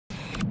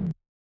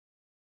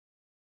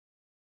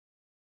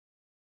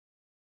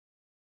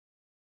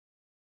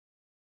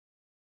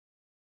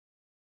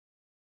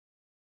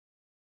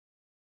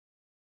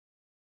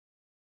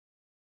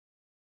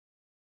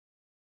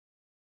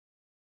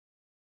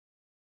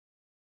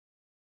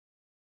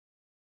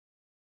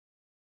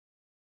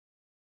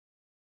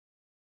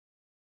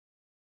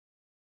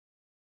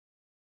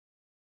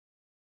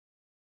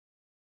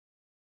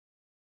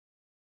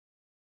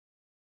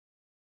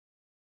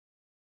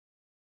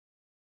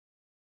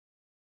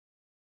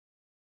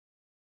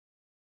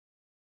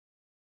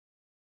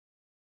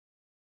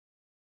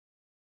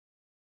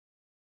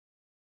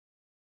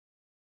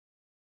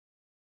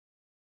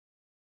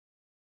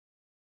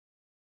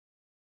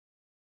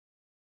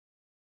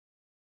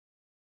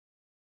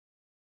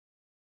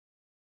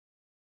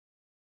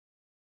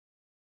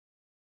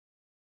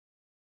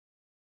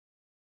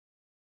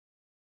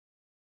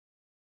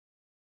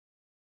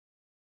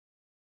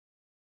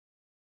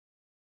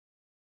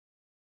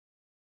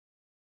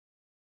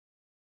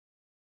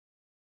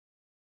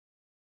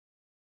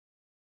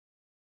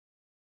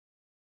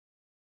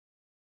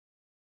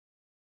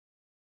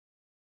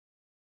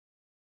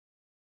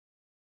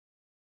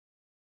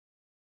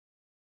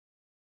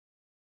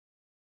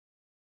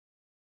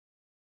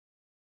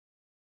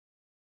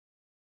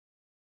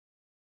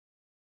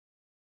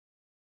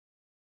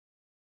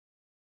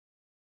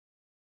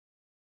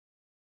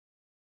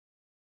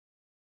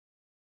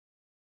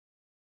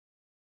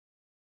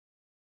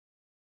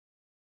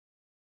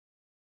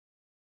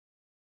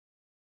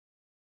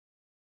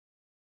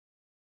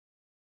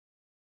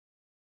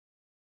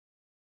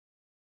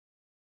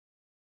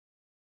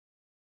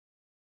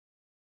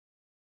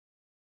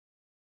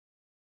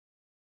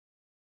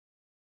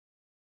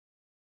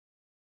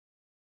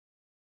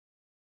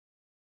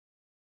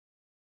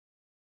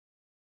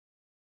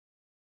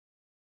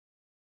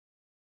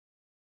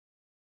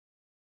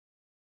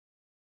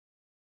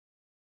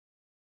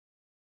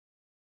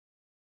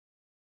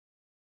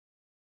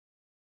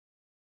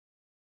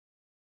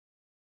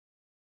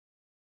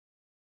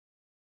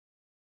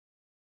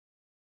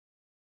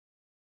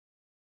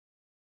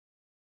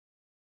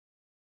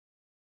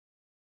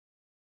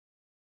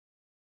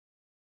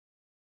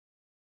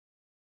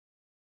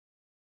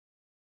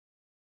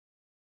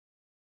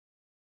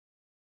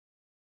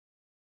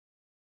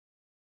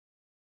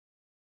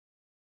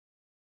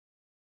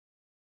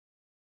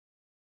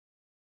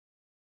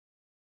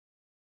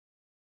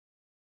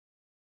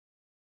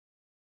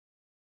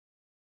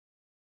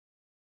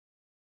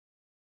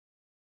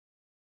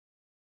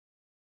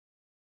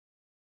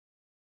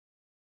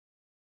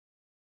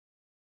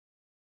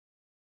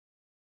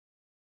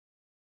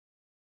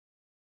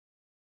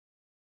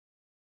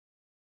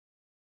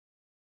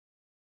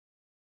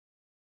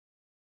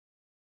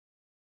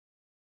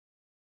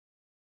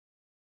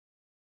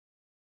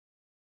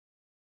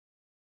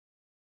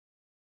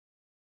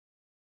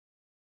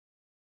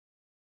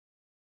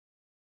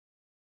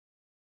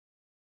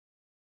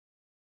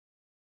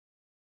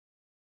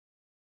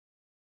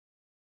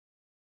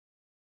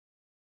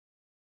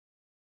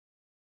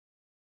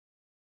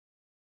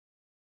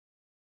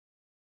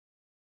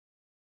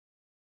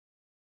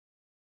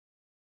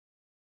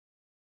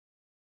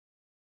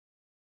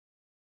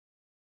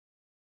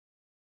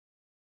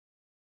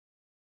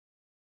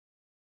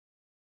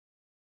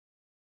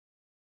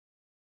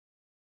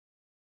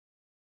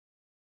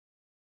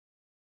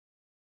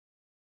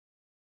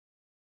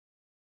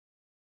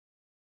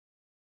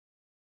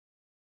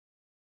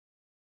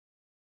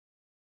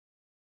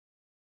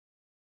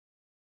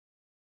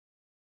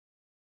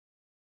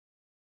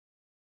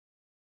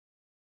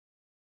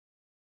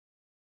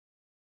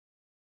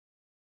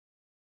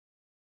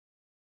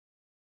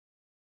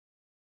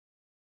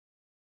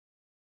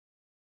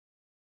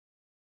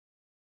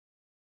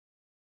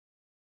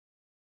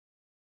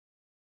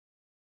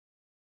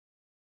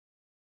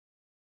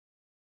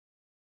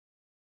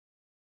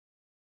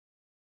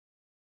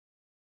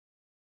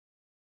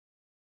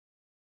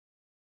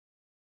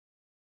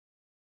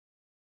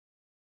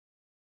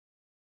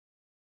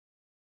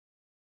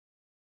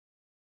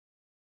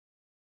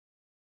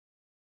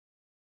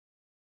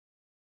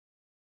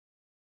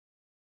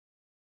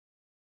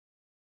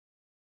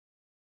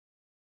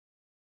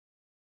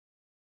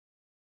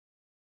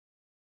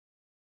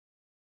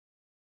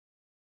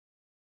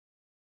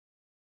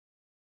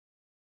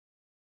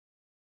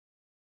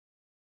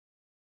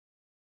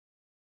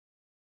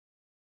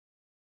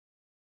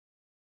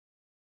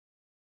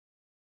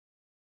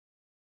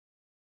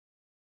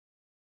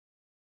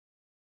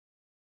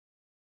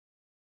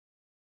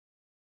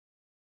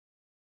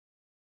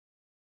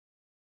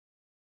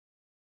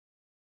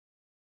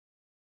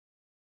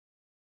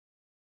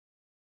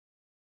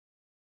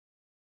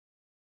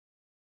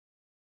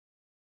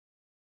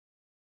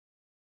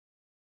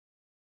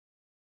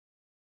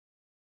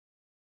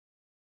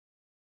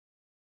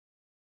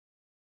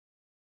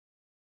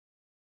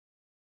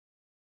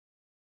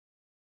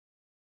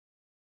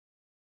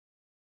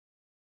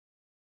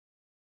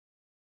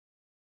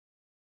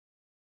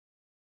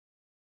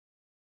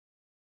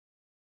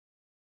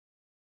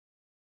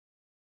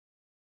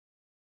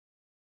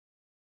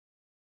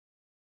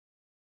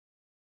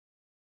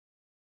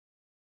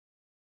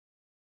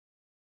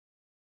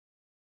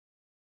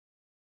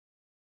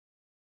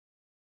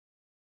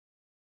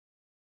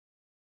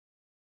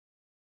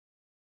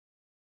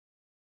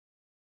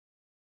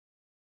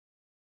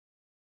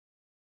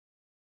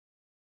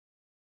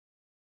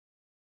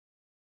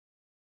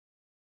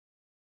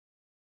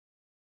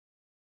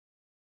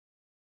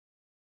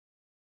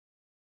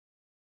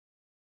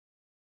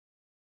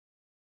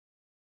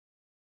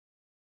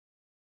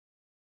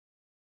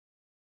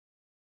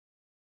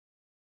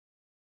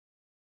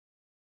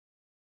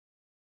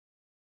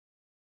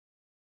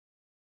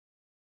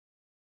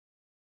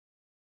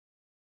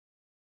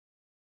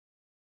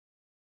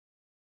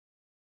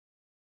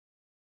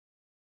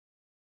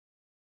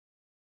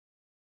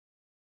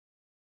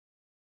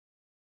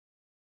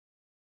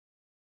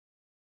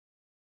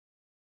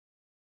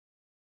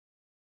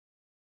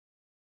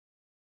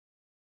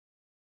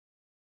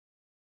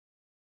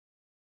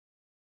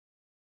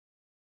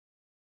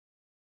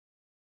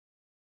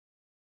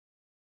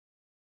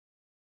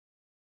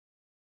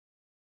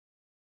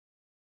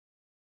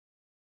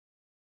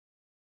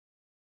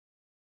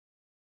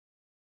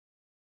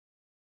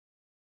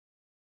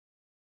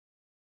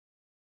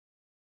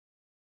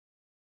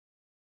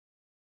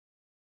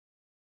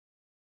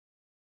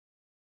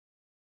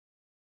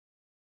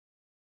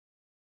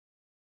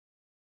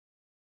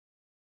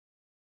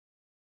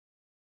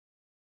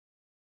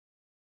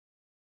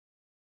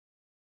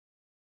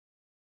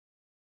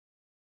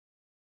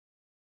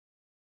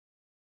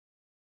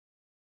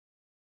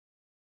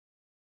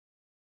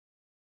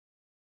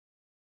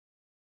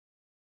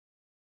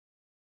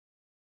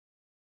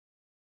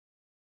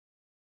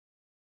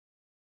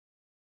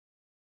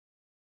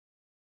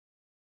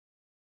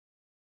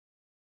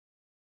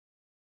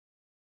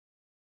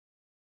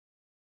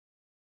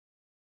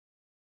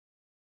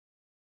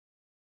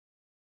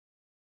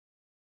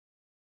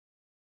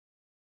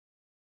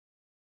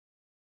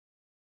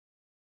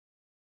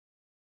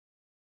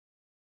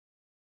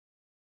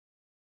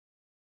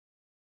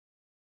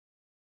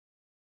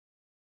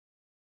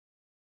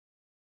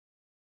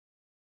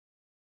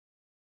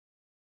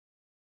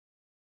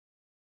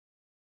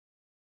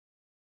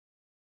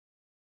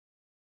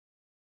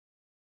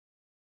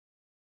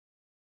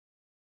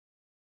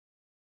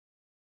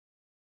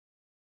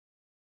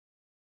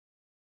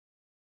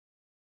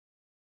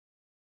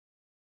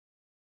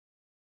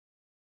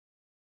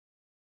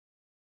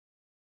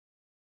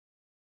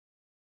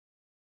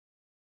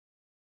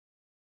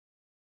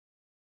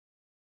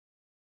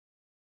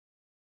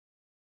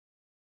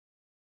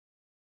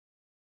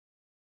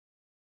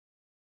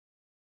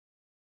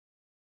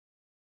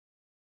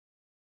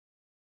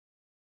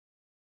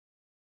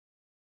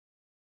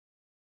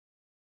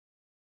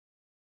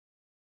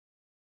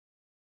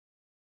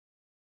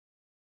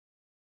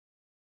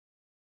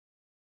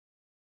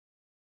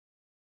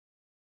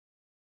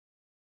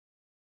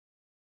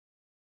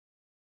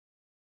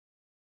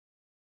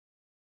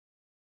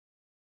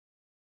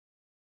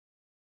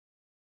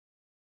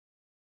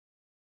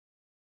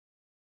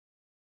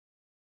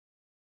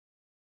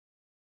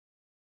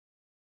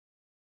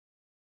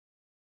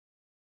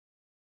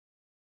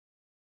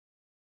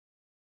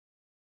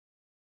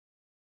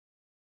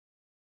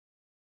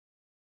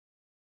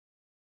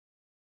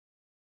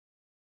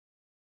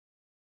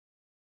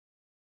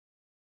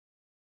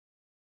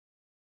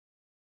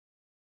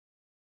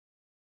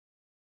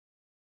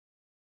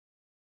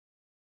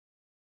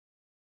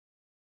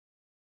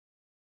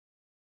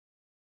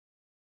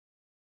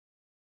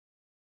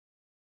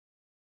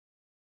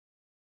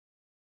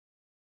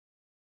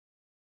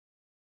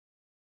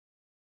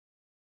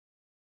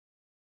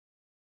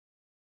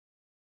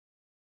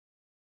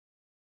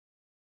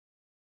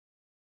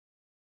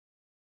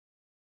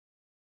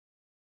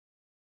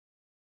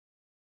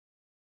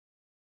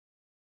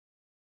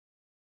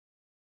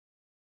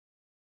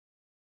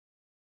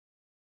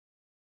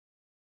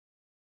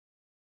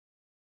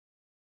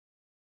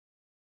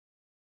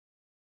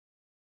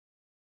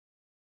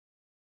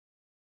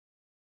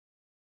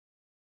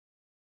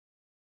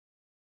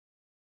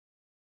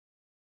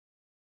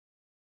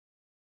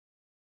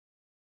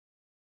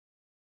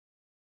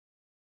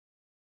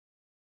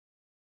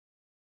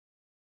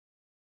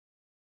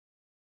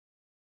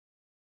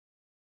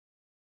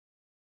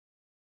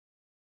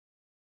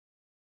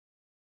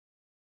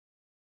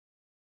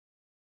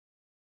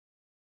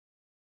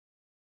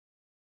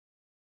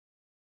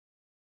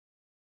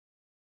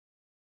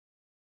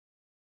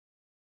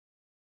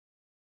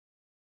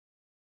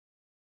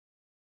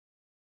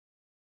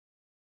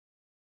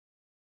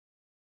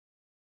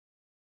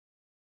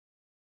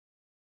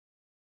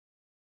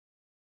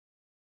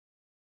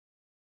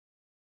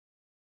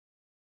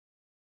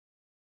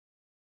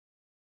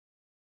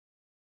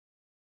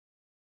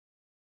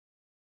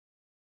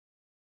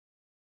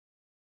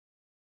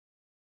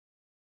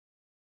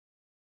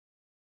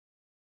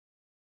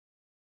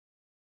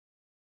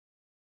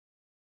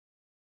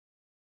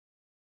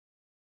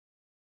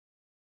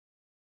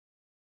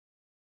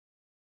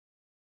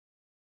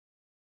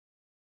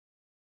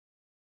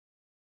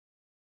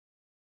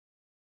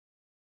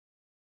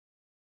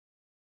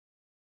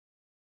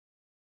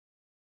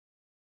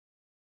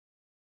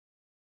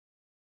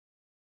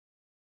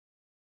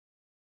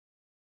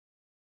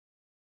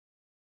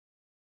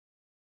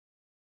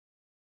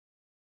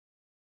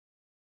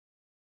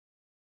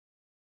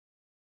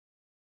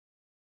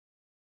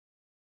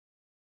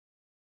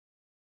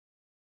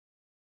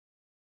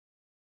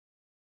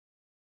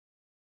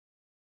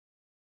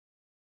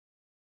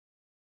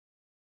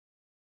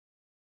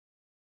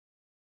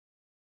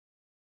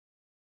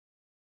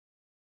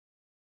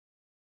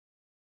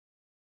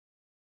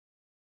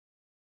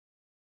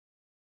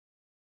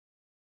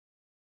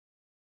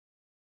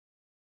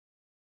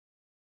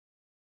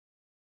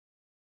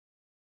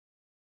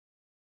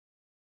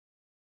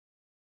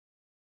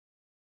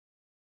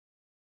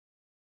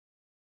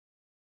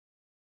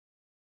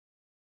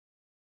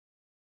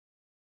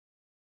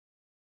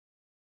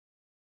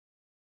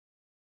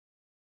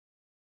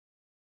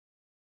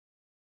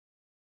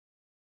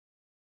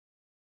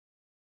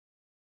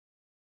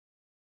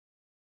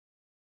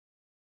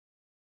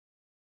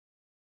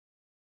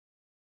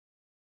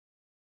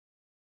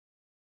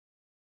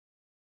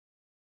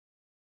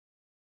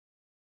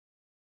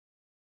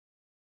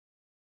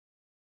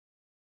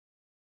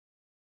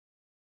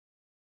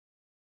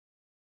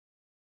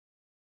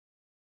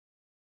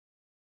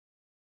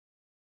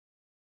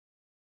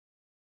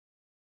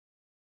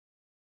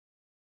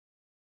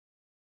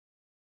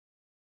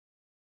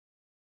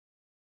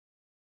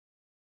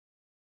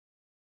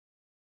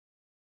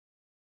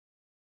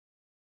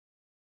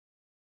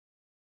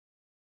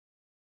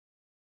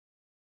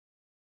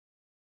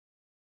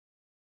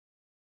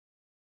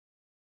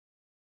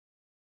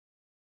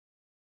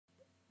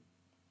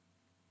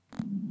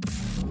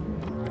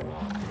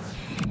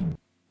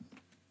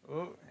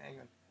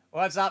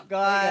What's up,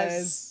 guys? Hey,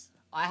 guys.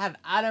 I have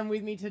Adam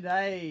with me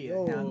today.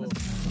 Yo. Now,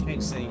 let's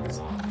change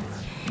scenes.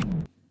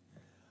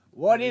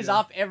 What is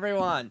up,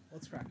 everyone?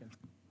 What's cracking?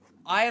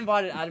 I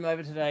invited Adam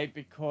over today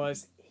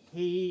because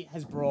he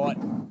has brought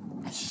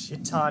a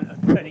shit ton of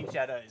Burning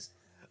Shadows.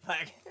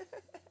 Like,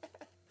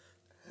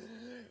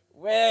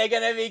 we're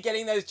gonna be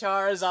getting those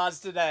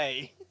Charizards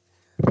today.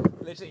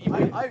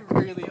 Literally, I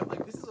really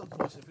like. This is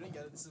unfortunate. If we didn't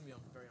get it, this is gonna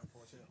be very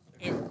unfortunate.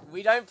 if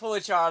we don't pull a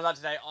Charizard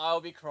today,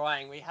 I'll be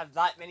crying. We have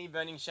that many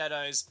Burning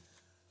Shadows,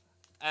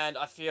 and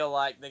I feel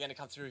like they're gonna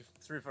come through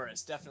for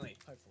us, definitely.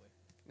 Hopefully.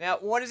 Now,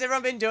 what has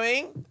everyone been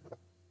doing?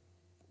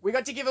 We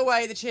got to give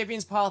away the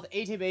Champions Path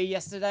ETB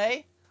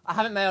yesterday. I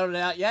haven't mailed it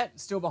out yet,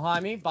 still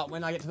behind me, but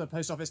when I get to the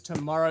post office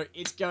tomorrow,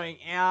 it's going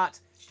out.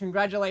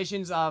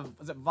 Congratulations,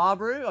 was it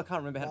Varbru? I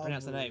can't remember how to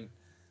pronounce the name.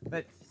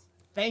 But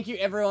thank you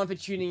everyone for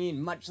tuning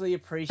in, muchly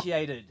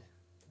appreciated.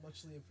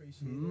 Muchly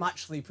appreciated.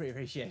 Muchly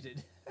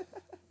appreciated.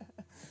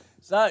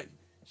 So,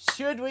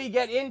 should we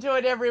get into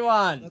it,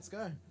 everyone? Let's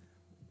go.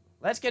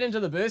 Let's get into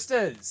the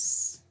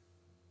boosters.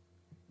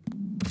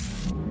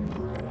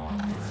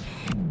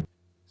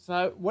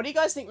 So, what do you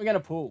guys think we're going to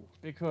pull?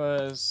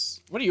 Because,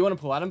 what do you want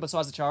to pull, Adam,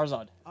 besides the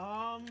Charizard?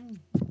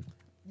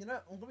 You know,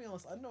 I'm gonna be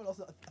honest. I don't know what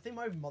else. I think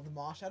the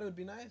Burning Shadow would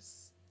be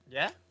nice.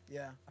 Yeah?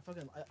 Yeah,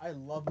 I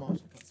love Burning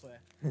Shadow. I can't swear.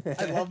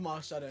 I love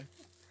Burning Shadow.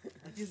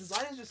 Like, his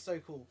design is just so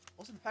cool.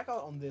 Also, the pack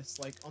art on this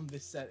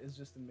set is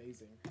just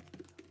amazing.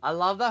 I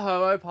love the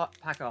Ho-Oh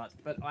pack art,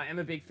 but I am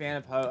a big fan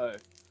of Ho-Oh.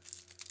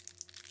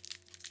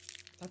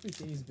 Tapu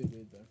Tini is a bit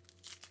weird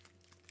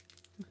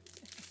though.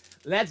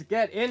 Let's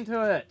get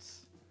into it.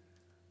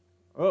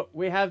 Oh,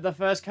 we have the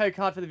first code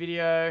card for the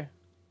video.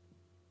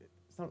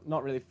 It's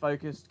not really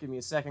focused. Give me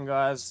a second,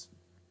 guys.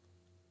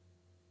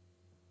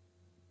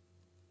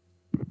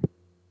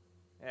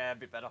 Yeah, a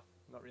bit better.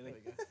 Not really.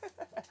 There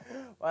we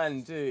go.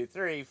 1, 2,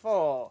 3,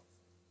 4.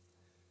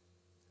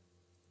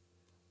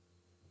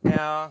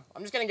 Now,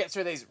 I'm just going to get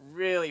through these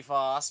really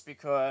fast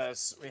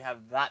because we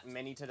have that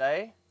many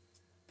today.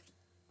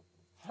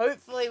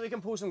 Hopefully we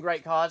can pull some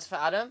great cards for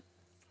Adam.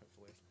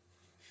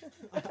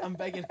 Hopefully. I'm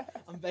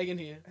begging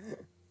here.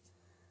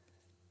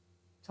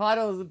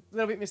 Title is a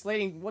little bit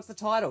misleading. What's the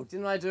title?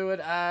 Didn't I do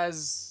it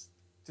as...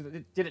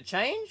 Did it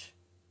change?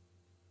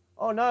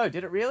 Oh no,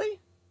 did it really?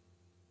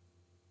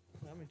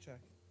 Let me check.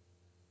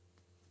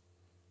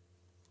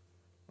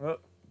 Oh.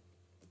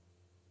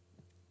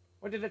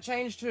 What did it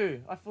change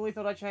to? I fully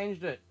thought I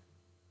changed it.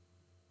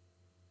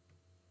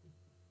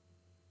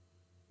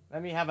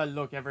 Let me have a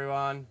look,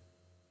 everyone.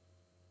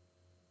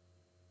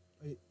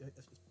 It's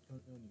on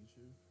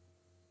YouTube.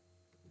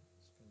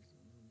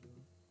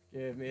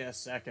 Give me a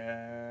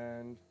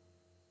second.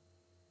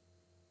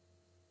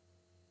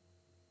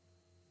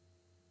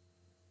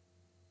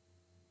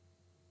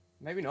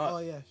 Maybe not. Oh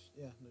yeah,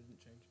 no, it didn't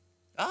change.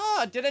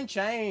 Ah, it didn't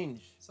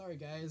change. Sorry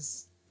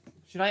guys.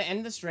 Should I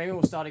end the stream and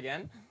we'll start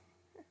again?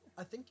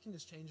 I think you can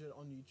just change it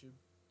on YouTube.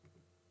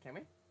 Can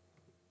we?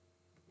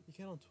 You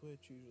can on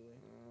Twitch usually.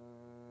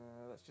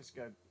 Let's just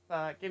go.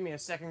 Give me a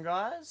second,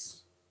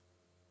 guys.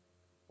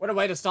 What a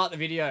way to start the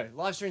video.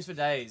 Live streams for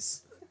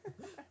days.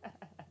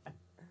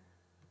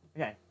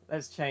 Okay,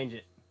 let's change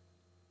it.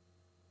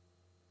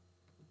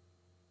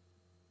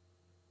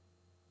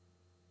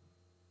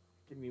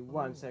 Give me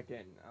 1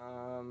 second.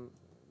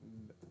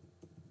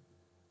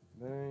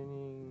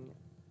 Burning.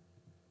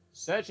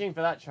 Searching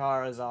for that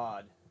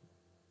Charizard.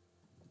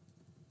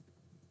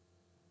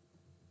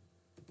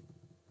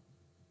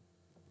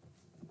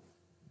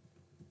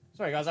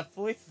 Sorry, guys, I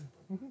fully.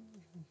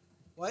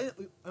 Why?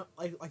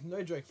 Like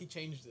no joke, he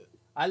changed it.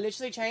 I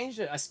literally changed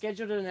it. I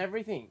scheduled it and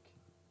everything.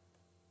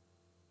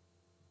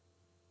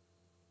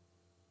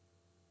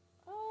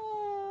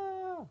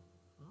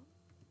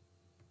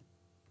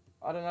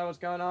 I don't know what's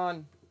going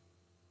on.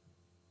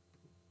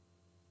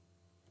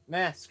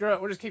 Nah, screw it.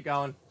 We'll just keep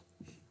going.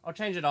 I'll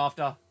change it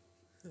after.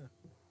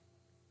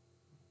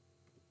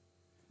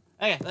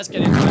 Okay, let's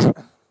get into it.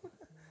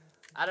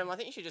 Adam, I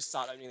think you should just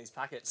start opening these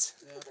packets.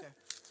 Yeah, okay.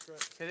 Screw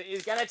it. Because it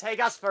is going to take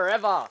us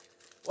forever.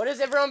 What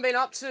has everyone been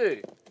up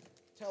to?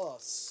 Tell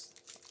us.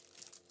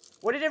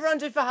 What did everyone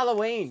do for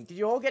Halloween? Did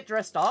you all get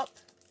dressed up?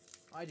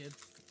 I did.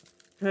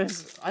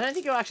 Because I don't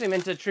think you're actually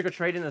meant to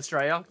trick-or-treat in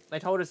Australia. They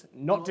told us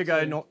not to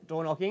go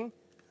door knocking.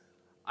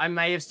 I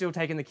may have still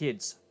taken the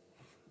kids.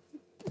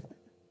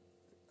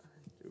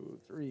 2,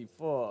 3,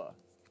 4.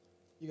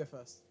 You go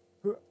first.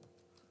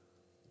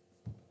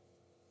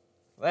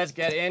 Let's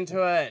get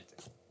into it.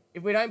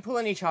 If we don't pull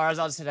any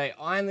Charizards today,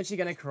 I'm literally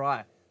going to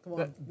cry. Come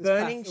on.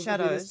 Burning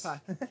Shadows.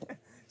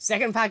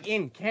 Second pack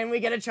in. Can we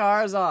get a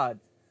Charizard?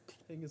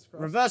 Fingers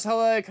crossed. Reverse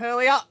Holo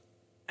Curlia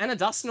and a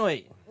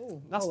Dusknoir.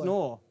 Oh,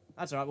 Dusknoir.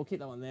 That's alright, we'll keep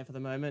that one there for the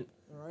moment.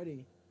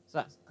 Alrighty.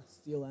 So,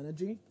 Steel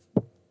Energy.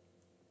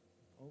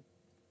 Oh,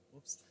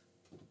 whoops.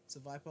 It's a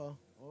Viper.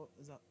 Oh,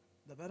 is that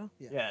better?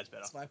 yeah, it's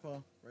better. It's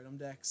Viper. Radom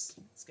Dex.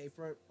 Escape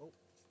Rope. Oh.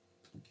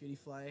 Cutie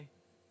Fly.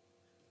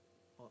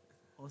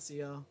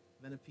 Horsea.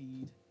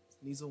 Venipede.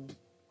 Sneasel.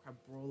 Crab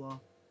Brawler.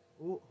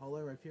 Ooh, Holo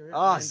Rhyperior.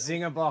 Oh,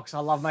 Zinger Box. I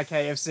love my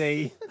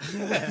KFC.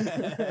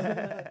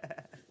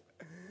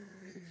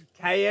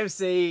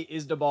 KFC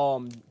is the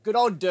bomb. Good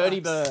old Dirty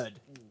Bird.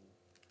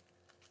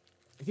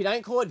 If you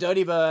don't call it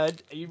Dirty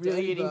Bird, are you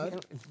really Dirty eating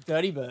Bird?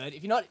 Dirty Bird?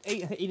 If you're not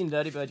eating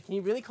Dirty Bird, can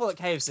you really call it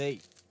KFC?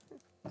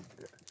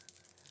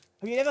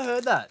 Have you never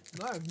heard that?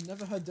 No, I've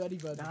never heard Dirty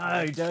Bird.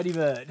 No, Dirty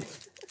Bird.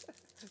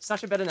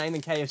 Such a better name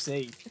than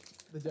KFC.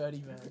 The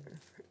Dirty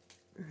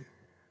Bird.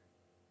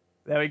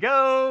 There we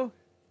go.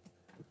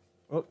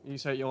 Oh, you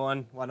show your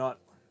one. Why not?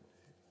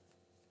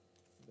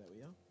 There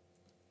we are.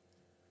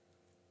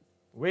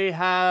 We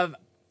have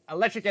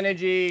Electric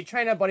Energy,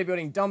 Trainer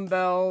Bodybuilding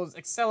Dumbbells,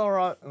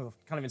 Accelerate, oh,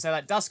 can't even say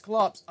that,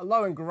 Dusclops,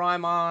 Alolan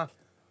Grimer,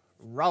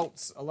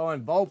 Ralts,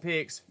 Alolan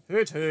Vulpix,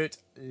 Hoot Hoot,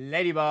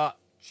 Ladybug,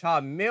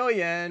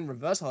 Charmeleon,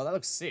 Reverse Holo, that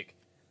looks sick.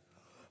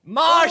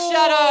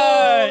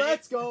 Marshadow!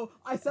 Let's go!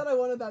 I said I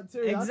wanted that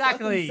too.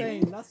 Exactly. That's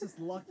insane. That's just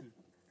lucky.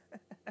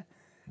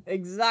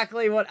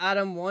 Exactly what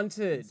Adam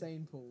wanted.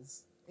 Insane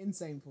pulls.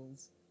 Insane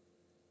pulls.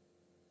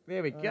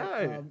 There we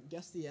go.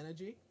 Guess the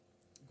energy.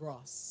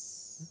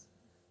 Grass.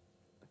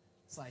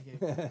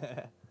 Psychic.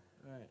 Alright.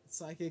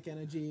 Psychic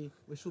energy.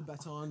 Wishful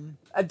Baton.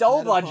 A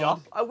Dull Metapod. Bludger.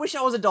 I wish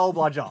I was a Dull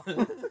Bludger.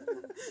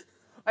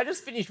 I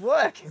just finished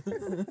work.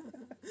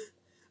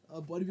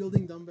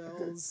 Bodybuilding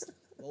Dumbbells.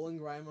 Alolan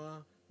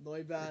Grimer.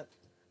 Noibat.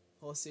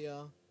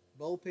 Horsea.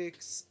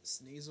 Vulpix.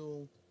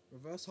 Sneasel.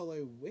 Reverse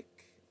Holo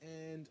Wick.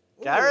 And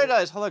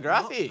Gyarados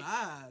holographic. Not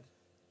bad.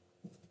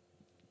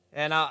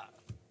 And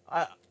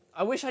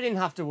I wish I didn't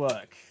have to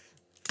work.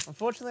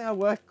 Unfortunately, I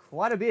work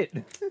quite a bit.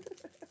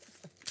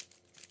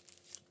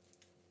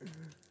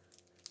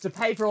 To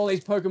pay for all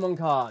these Pokemon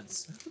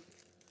cards.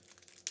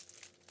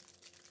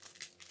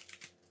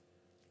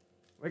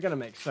 We're gonna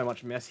make so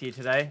much mess here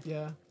today.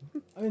 Yeah.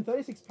 I mean,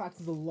 36 packs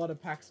is a lot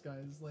of packs,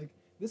 guys. Like,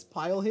 this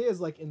pile here is,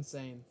 like,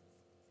 insane.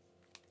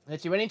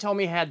 Actually, when he told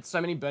me he had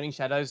so many Burning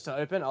Shadows to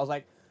open, I was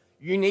like,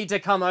 you need to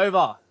come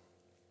over.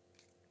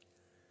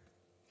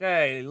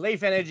 Okay,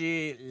 Leaf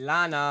Energy,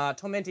 Lana,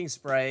 Tormenting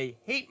Spray,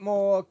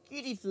 Heatmore,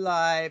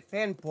 Cutiefly,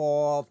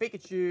 Panpour,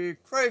 Pikachu,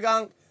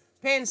 Krogunk,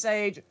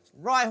 Pansage,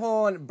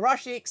 Rhyhorn,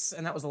 Brushix,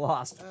 and that was the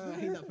last. I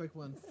hate that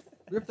Pokemon.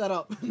 Rip that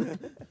up.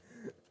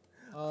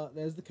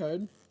 There's the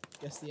code.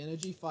 Guess the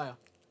energy. Fire.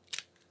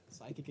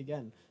 Psychic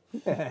again.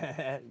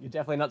 You're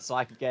definitely not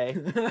Psychic, eh?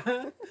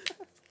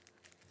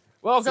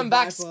 Welcome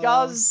back,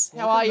 Survivor. Skuz.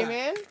 How Welcome are you, back.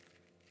 man?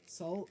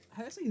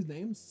 How do I say his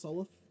name?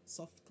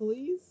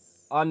 Sophocles?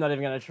 I'm not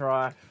even going to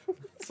try.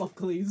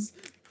 Sophocles.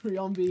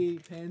 Priombi,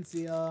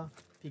 Pansear,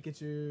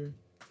 Pikachu,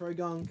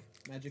 Krogunk,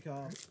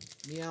 Magikarp,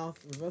 Meowth,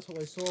 Reverse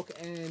Holo Sork,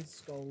 and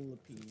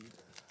Scolipede.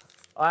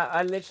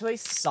 I literally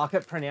suck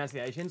at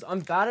pronunciations.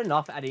 I'm bad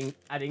enough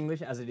at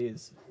English as it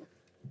is.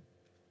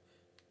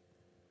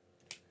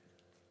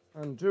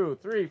 1, 2,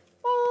 3,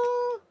 4.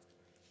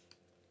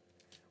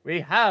 We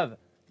have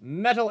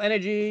Metal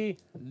Energy,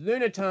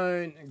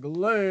 Lunatone,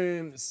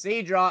 Gloom,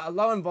 Seadra,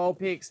 Alolan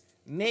Vulpix,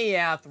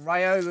 Meowth,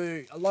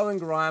 Riolu, Alolan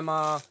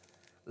Grimer,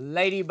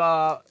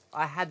 Ladybug.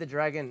 I had the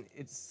dragon.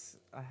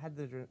 I had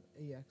the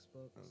EX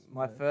book.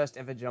 my first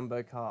ever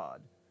jumbo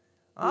card.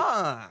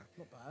 Ah,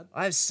 Not bad.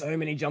 I have so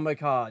many jumbo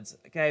cards.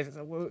 Okay,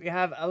 so we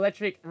have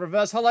Electric,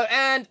 Reverse Holo,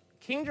 and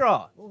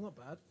Kingdra. Oh, not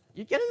bad.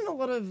 You're getting a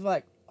lot of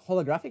like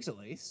holographics at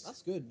least.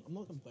 That's good. I'm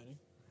not complaining.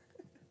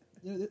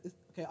 You know,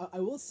 okay, I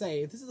will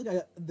say, if this is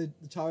like the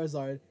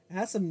Charizard, it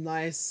has some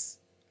nice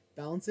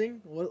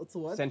balancing. What's the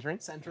word? Centering.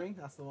 Centering,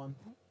 that's the one.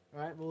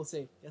 Alright, we'll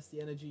see. Guess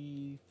the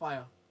energy.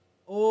 Fire.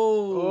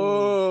 Oh!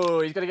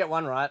 Oh, he's gonna get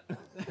one right. There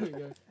we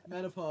go.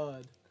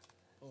 Metapod.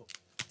 Oh.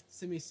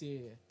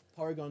 Simisear.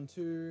 Porygon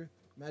 2.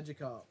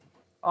 Magikarp.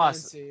 Oh,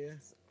 so, Pansear.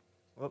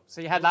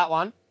 so you had that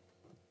one.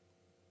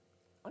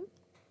 Not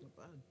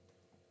bad.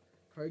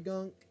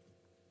 Krogunk.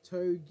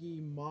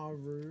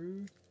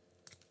 Togimaru.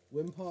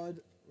 Wimpod.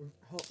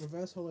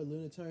 Reverse Holo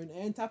Lunatone.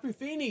 And Tapu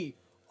Fini.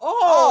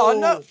 Oh,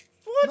 no.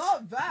 What?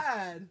 Not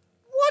bad.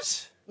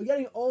 What? We're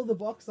getting all the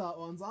box art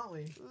ones, aren't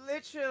we?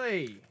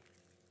 Literally.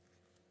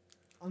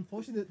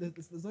 Unfortunately,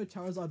 there's no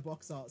Charizard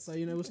box art, so,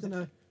 you know, we're just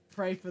gonna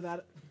pray for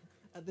that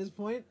at this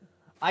point.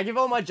 I give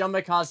all my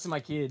jumbo cards to my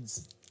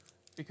kids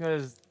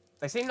because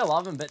they seem to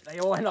love them, but they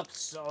all end up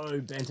so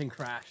bent and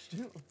crashed.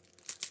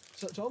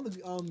 Show them the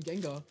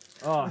Gengar.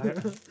 Oh no,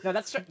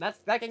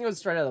 that game goes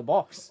straight out of the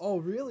box. Oh,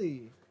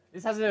 really?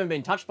 This hasn't even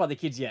been touched by the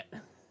kids yet.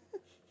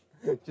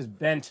 Just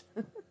bent.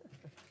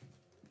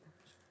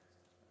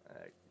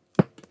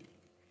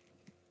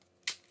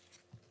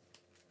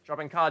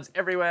 Dropping cards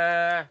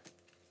everywhere.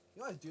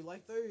 You guys do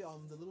like, though,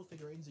 the little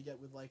figurines you get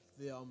with, like,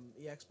 the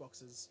EX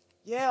boxes.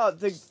 Yeah,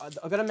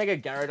 I got a Mega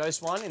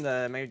Gyarados one in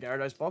the Mega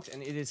Gyarados box,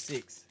 and it is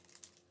 6.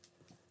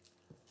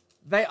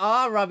 They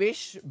are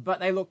rubbish, but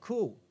they look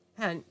cool.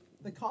 And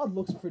The card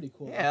looks pretty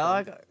cool.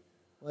 yeah,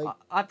 like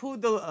I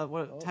pulled the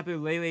Tapu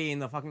Lele in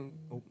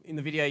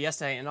the video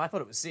yesterday, and I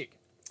thought it was sick.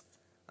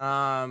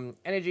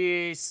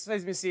 Energy,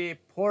 Sesamisir,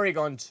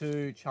 Porygon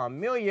 2,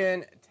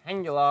 Charmeleon,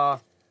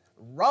 Tangela,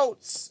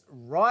 Ralts,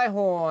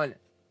 Rhyhorn,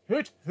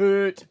 Hoot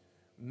Hoot,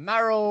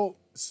 Marill,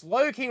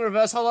 Slow King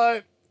Reverse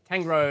Holo,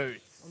 Tangrowth.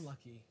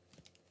 Unlucky.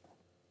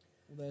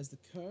 Well, there's the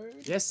code.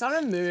 Yeah, Sun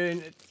and Moon,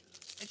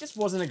 it just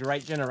wasn't a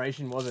great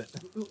generation, was it?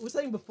 We were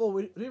saying before,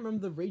 we didn't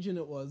remember the region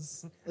it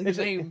was. Like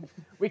the name.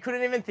 We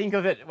couldn't even think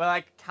of it. We're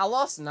like,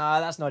 Kalos? Nah,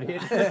 that's not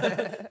it.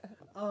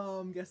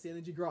 Guess the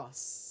energy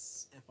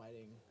grass. And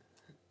fighting.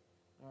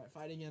 Alright,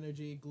 fighting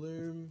energy,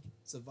 Gloom,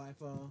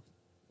 Survivor,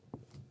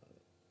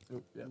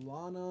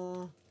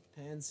 Lana,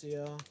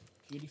 Pansear,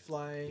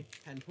 Beautyfly,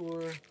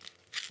 Panpour,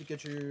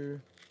 Pikachu.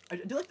 I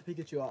do like the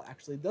Pikachu art,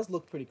 actually. It does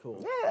look pretty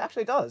cool. Yeah, it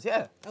actually does,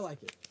 yeah. I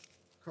like it.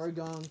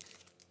 Krogunk.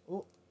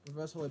 Oh,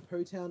 Reverse Holo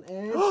Potown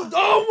and...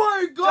 oh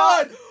my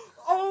god!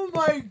 Oh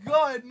my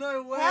god,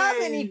 no way! How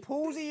many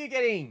pulls are you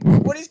getting?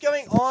 What is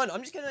going on?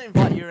 I'm just going to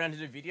invite you around to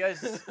do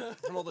videos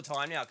from all the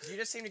time now, because you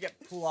just seem to get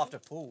pull after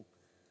pull.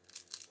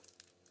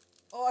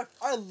 Oh,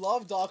 I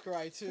love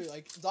Darkrai too.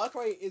 Like,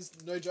 Darkrai is,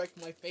 no joke,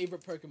 my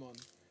favorite Pokemon.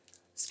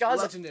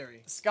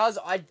 Legendary. Skaz,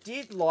 I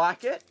did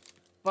like it,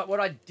 but what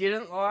I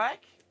didn't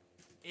like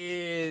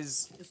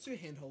is... it's too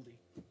handholdy.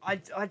 I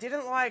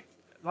didn't like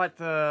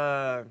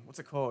the... what's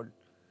it called?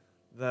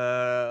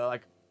 The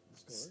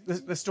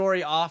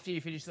story after you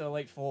finish the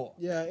Elite Four.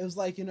 Yeah, it was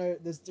like, you know,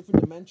 there's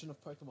different dimension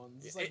of Pokemon.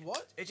 It's like,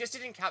 what? It just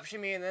didn't capture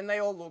me, and then they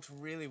all looked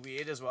really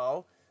weird as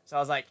well. So I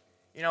was like,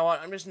 you know what,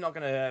 I'm just not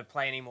going to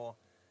play anymore.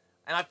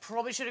 And I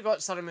probably should have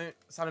got Sun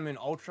and Moon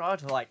Ultra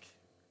to, like,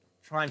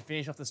 try and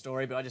finish off the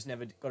story, but I just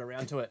never got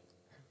around to it.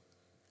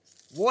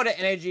 Water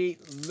Energy,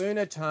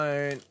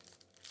 Lunatone,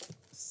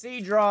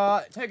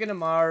 Seadra,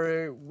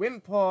 Togedemaru,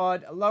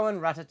 Wimpod,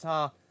 Alolan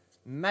Rattata,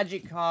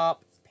 Magikarp,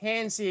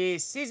 Pansear,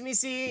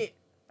 Sismicy,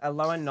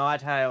 Alolan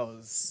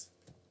Ninetales.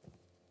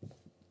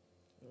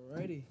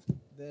 Alrighty,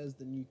 there's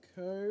the new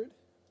code.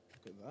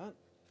 Look at that.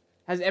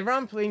 Has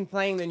everyone been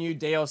playing the new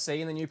DLC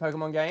in the new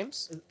Pokemon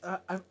games?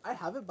 I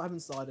haven't, but I haven't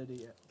started it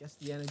yet. Guess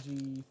the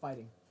energy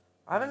fighting.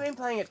 I haven't been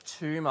playing it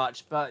too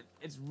much, but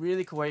it's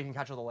really cool where you can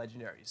catch all the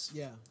legendaries.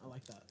 Yeah, I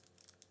like that.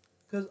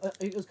 Because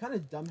it was kind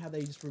of dumb how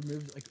they just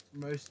removed, like,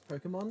 most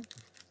Pokemon.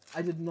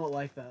 I did not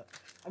like that.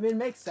 I mean, it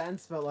makes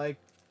sense, but, like,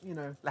 you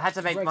know... they had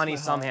to make money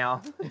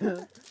somehow.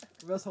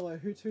 Reverse Holo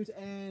Hoot Hoot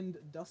and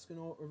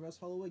Dusknoir Reverse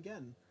Holo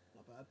again.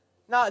 Not bad.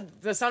 No,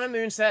 the Sun and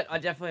Moon set I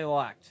definitely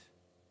liked.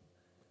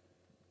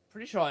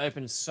 Pretty sure I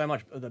opened so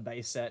much of the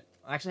base set.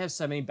 I actually have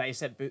so many base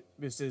set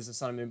boosters of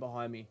Sun and Moon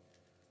behind me.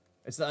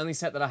 It's the only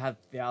set that I have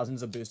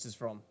thousands of boosters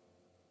from.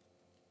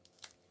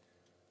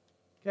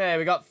 Okay,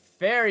 we got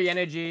Fairy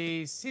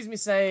Energy,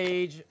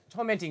 Sismisage,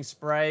 Tormenting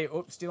Spray,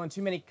 oops, stealing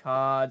too many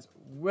cards,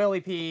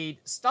 Whirlipede,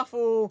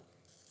 Stuffle,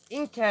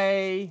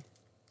 Inkay.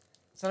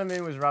 Sun and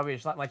Moon was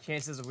rubbish, like my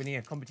chances of winning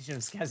a competition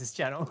on Skaz's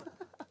channel.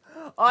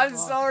 I'm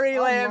sorry,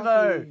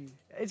 Lambo. Lucky.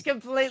 It's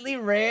completely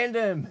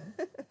random.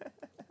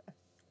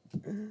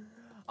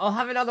 I'll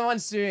have another one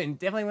soon.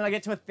 Definitely when I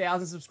get to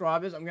 1,000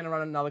 subscribers, I'm going to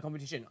run another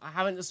competition. I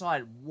haven't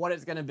decided what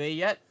it's going to be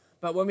yet,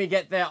 but when we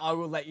get there, I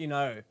will let you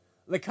know.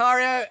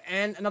 Lucario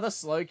and another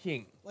Slow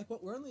King. Like,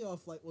 what, we're only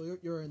off, like, well,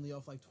 you're only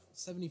off, like,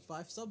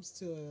 75 subs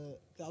to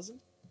 1,000?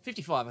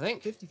 55, I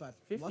think. 55.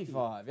 55,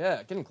 Lucky.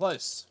 yeah, getting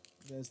close.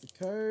 There's the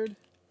code.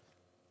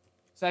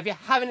 So if you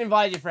haven't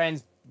invited your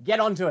friends, get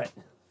onto it.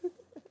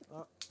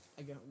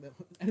 Again,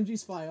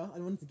 energy's fire. I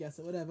wanted to guess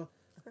it, whatever.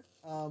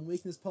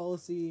 Weakness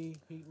Policy,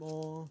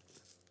 Heatmore,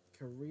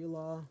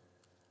 Karela,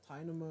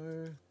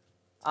 Dynamo,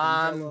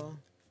 Tangela.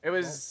 It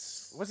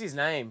was... what's his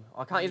name?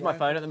 I can't use my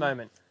phone at the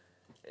moment.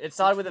 It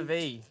started with a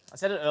V. I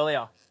said it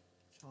earlier.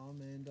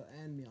 Charmander,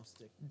 and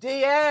Meowstic.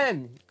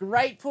 DM!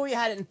 Great pull you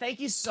had it, and thank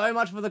you so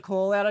much for the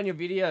call out on your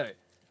video.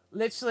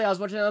 Literally, I was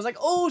watching it, I was like,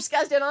 oh,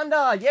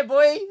 SkazDownUnder! Yeah,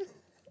 boy!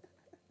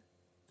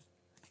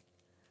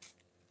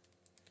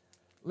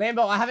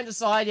 Lambo, I haven't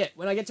decided yet.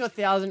 When I get to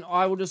 1,000,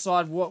 I will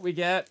decide what we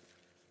get.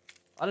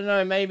 I don't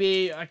know,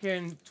 maybe I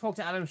can talk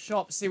to Adam's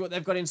shop, see what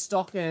they've got in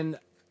stock, and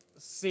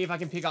see if I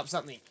can pick up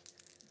something.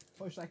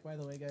 Toy Shack, by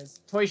the way, guys.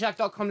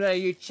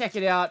 Toyshack.com.au, check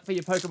it out for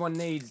your Pokemon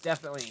needs,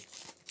 definitely.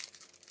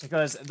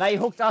 Because they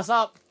hooked us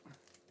up,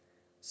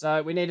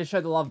 so we need to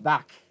show the love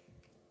back.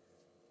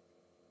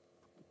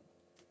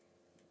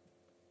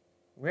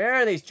 Where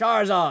are these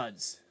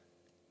Charizards?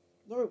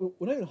 No,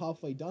 we're not even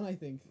halfway done, I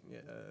think. Yeah.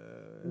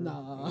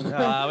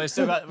 Nah. we've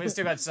still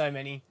got so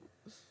many.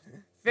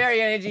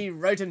 Fairy Energy,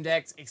 Rotom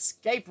Dex,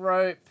 Escape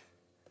Rope.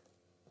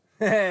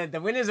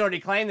 The winner's already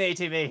claimed the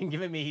ETB and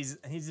given me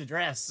his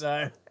address,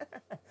 so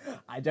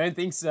I don't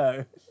think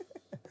so.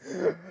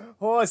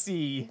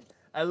 Horsey,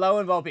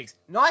 Alolan Vulpix.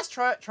 Nice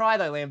try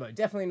though, Lambo.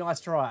 Definitely nice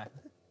try.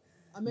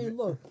 I mean,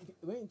 look,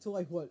 wait until,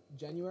 like, what,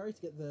 January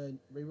to get the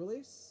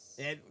re-release?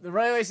 Yeah, the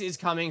release is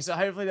coming, so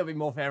hopefully there'll be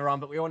more for everyone,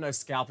 but we all know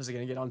scalpers are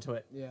going to get onto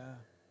it. Yeah.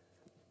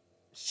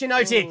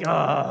 Shinotic!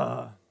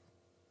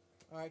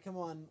 Alright, come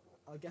on.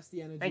 I'll guess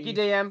the energy. Thank you,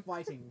 DM.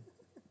 Fighting.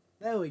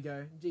 There we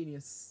go.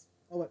 Genius.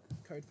 Oh, what?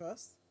 Code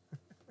first?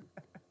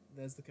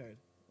 There's the code.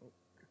 Oh,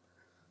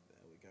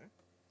 there we go.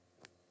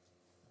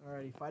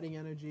 Alrighty. Fighting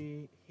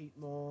Energy,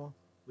 Heatmore,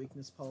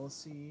 Weakness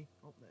Policy.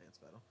 Oh, there, it's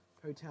better.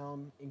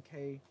 Potown,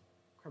 Inkay,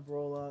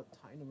 Crabrawler,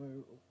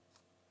 Dynamo,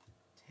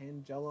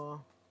 Tangela,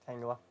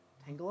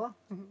 Tangela?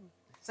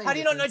 Same How do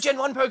you not know difference. Gen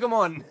 1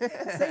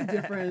 Pokemon? Same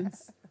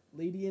difference.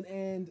 Ledian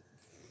and...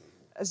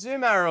 A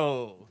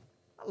Azumarill.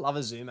 I love a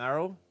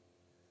Azumarill.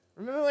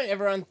 Remember when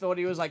everyone thought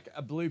he was like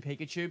a blue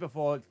Pikachu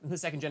before the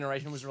second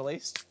generation was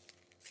released?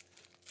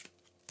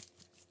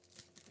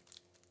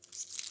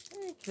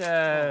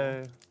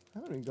 Okay.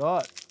 What have we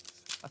got?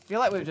 I feel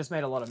like we've just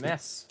made a lot of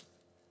mess.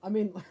 I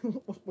mean,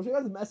 we'll show you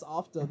guys a mess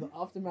after, the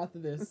aftermath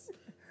of this.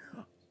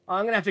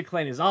 I'm gonna have to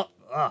clean this up.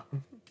 Ugh.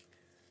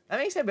 That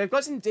being said, we've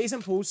got some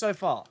decent pulls so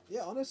far.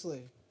 Yeah,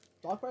 honestly.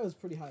 Darkrai was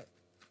pretty hype.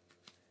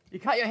 You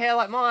cut your hair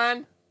like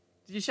mine.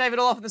 Did you shave it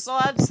all off at the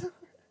sides?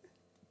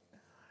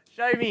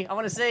 Show me. I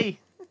want to see.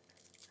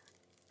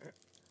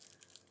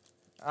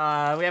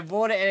 We have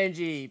Water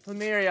Energy,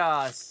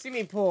 Plumeria,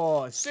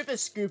 Simipour, Super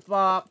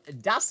Scooper,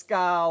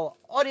 Duskull,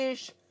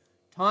 Oddish,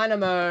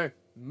 Dynamo,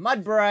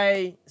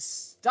 Mudbray,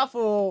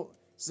 Stuffle,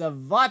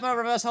 Seviper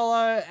Reverse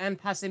Holo,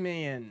 and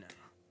Passimian.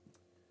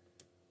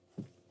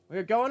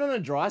 We're going on a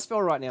dry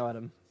spell right now,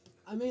 Adam.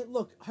 I mean,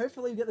 look,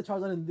 hopefully we get the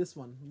Charizard in this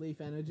one.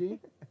 Leaf Energy,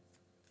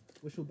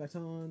 Wishful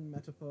Baton,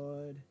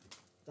 Metapod,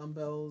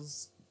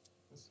 Dumbbells.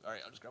 Sorry,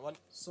 I'll just grab one.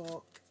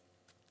 Sock,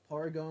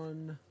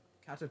 Porygon,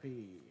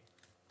 Caterpie,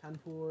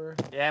 Panpour,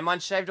 Yeah,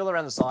 mine's shaved all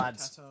around the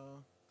sides. Cata,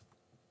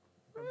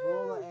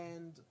 Brawler,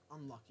 and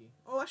Unlucky.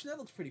 Oh, actually, that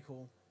looks pretty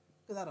cool.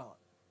 Look at that art.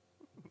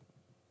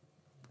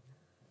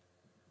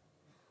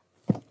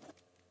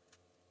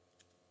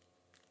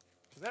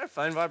 Is that a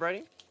phone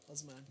vibrating?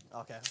 That's mine.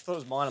 Okay, I thought it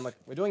was mine. I'm like,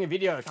 we're doing a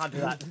video, I can't do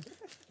that.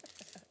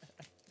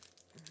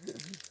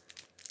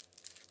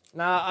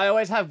 Nah, I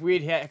always have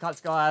weird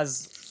haircuts,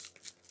 guys.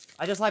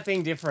 I just like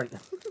being different.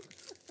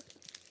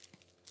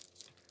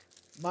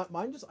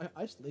 Mine just,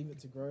 I just leave it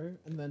to grow,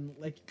 and then,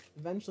 like,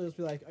 eventually it'll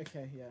be like,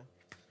 okay,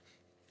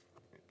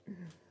 yeah.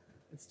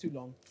 It's too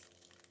long.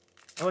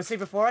 Oh, see,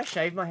 before I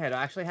shaved my head,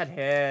 I actually had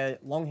hair,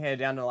 long hair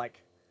down to, like,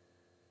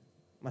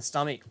 my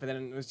stomach, but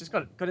then it was just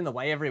got in the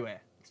way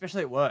everywhere,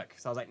 especially at work.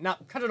 So I was like, nah,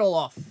 cut it all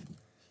off.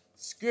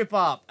 Scoop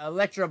up,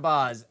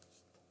 Electabuzz.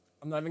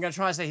 I'm not even going to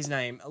try to say his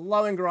name.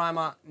 Alolan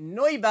Grimer,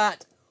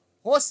 Noibat,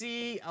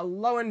 Horsey,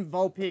 Alolan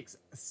Vulpix,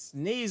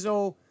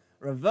 Sneasel,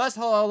 Reverse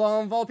Holo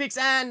Alolan Vulpix,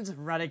 and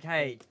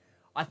Raticate.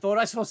 I thought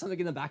I saw something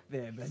in the back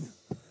there, but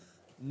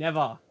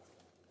never.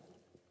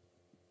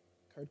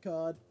 Code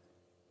card,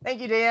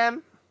 Thank you,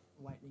 DM.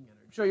 Lightning I'm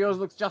Energy, sure yours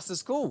looks just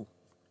as cool.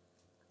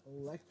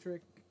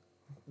 Electric,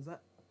 is that?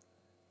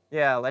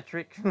 Yeah,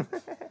 electric.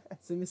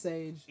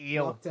 Simisage,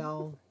 Eel.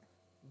 Noctowl,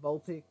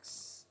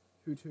 Vulpix,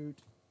 Hoot Hoot,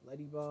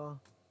 Ladybar,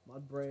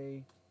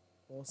 Mudbray,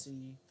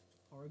 Horsey,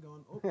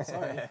 Porygon. Oh,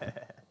 sorry.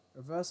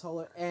 Reverse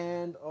Holo,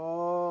 and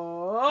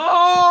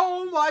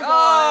oh my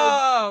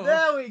god! Oh!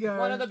 There we go.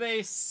 One of the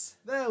beasts.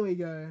 There we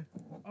go.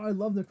 Oh, I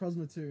love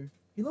Necrozma too.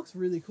 He looks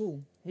really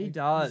cool. He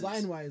does.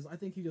 Design-wise, I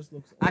think he just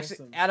looks Actually,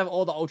 awesome. out of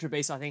all the Ultra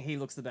Beasts, I think he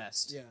looks the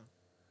best. Yeah.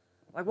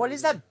 Like, what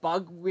is that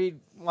bug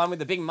one with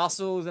the big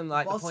muscles and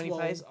like the pointy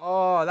Boswell. face?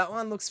 Oh, that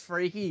one looks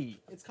freaky.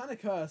 It's kind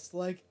of cursed.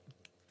 Like,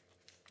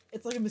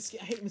 it's like a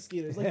mosquito. I hate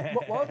mosquitoes.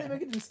 Like, why would they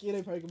make it a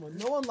mosquito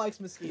Pokemon? No one likes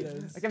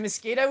mosquitoes. Like a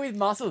mosquito with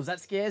muscles.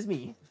 That scares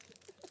me.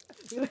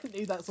 We don't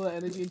need that sort of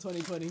energy in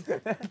 2020.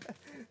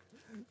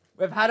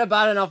 We've had a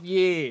bad enough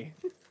year.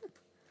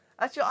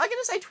 Actually, I'm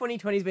gonna say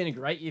 2020's been a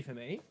great year for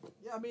me.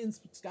 Yeah, I mean,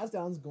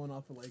 SkazDown's gone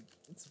up for like,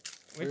 it's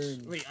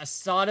boom. I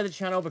started the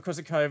channel because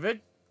of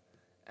COVID,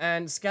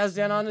 and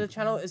SkazDownUnder the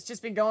channel has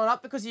just been going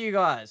up because of you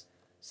guys.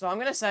 So I'm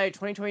gonna say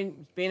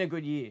 2020's been a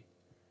good year.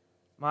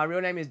 My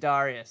real name is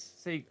Darius.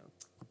 See,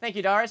 thank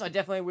you, Darius. I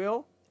definitely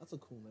will. That's a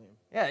cool name.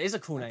 Yeah, it is a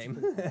cool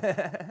name.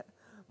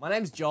 My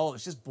name's Joel.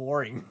 It's just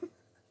boring.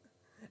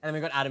 And then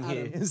we got Adam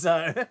here.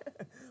 So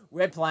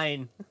we're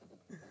playing.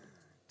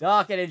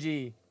 Dark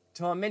Energy,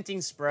 Tormenting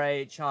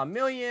Spray,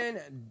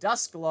 Charmeleon,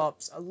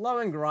 Dusclops,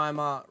 Alolan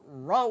Grimer,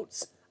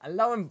 Ralts,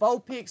 Alolan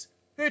Vulpix,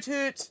 Hoot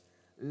Hoot,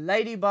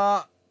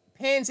 Ladybar,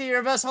 Pansy,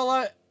 Reverse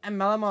Holo, and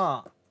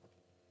Malamar.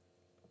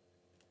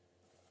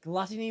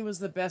 Gluttony was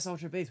the best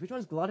Ultra Beast. Which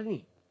one's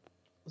Gluttony?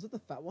 Was it the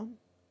fat one?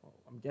 Well,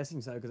 I'm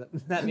guessing so, because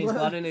that means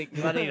gluttony,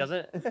 does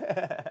it?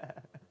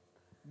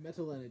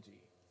 Metal Energy.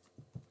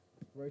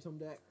 Rotom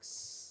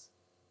Dex.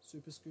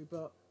 Super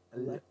Scooper.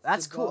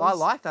 That's cool. I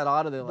like that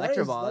art of the That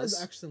Electabuzz.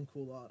 is actually some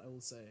cool art, I will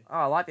say. Oh,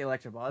 I like the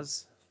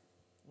Electabuzz.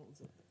 What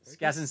was it?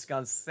 Skaz and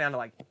Skunks sounded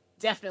like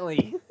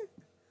definitely.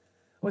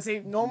 Well, see,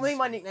 normally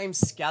my nickname's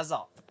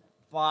Skazza,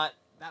 but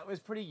that was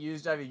pretty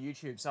used over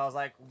YouTube. So I was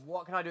like,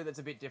 what can I do that's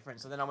a bit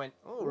different? So then I went,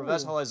 oh,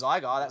 Reverse Holo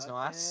Zygar, that's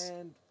nice.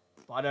 And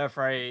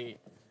Butterfree.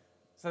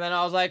 So then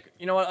I was like,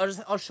 you know what?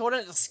 I'll shorten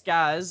it to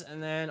Skaz,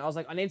 and then I was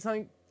like, I need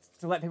something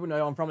to let people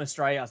know I'm from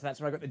Australia. So that's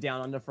where I got the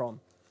Down Under from.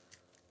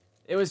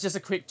 It was just a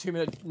quick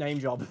 2-minute name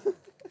job.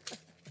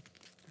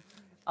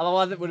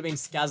 Otherwise, it would have been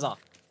Skazza,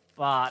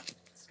 but.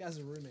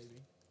 Skazaroo, maybe.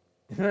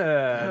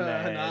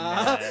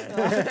 Nah.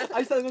 I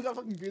just thought I got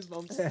fucking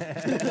goosebumps.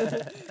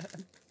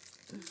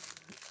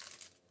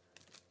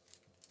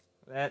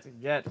 Let's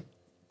get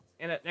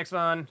in it. Next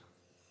one.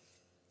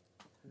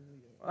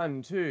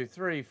 1, 2,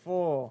 3,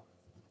 4.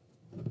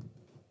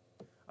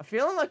 I'm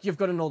feeling like you've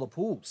gotten all the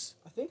pulls.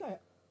 I think I...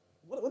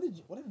 What have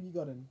you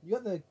gotten? You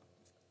got the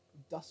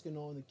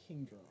Duskanoir and the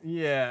Kingdra.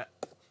 Yeah.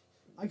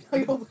 I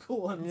got all the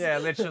cool ones. Yeah,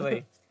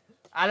 literally.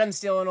 Adam's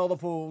stealing all the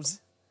pulls.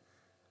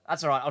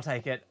 That's alright, I'll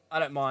take it. I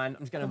don't mind.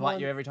 I'm just going to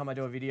invite you every time I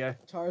do a video.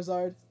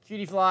 Charizard.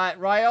 Cutie Fly,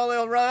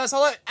 Riolu, Reverse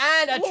Holo,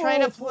 and a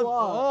trainer flip.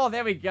 Oh,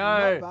 there we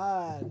go.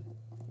 Not bad.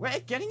 We're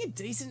getting a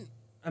decent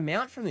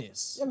amount from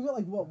this. Yeah, we got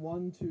like, what,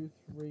 1, 2,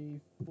 3,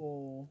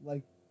 4,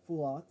 like,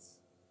 full arts.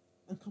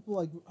 And a couple,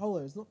 like,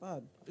 holos. Not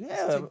bad. Yeah.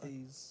 Let's take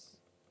these.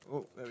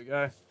 Oh, there we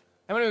go.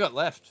 How many we got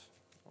left?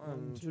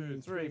 1,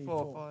 2, 3,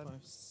 4, 5,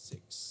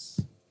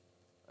 6.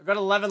 I've got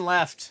 11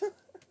 left.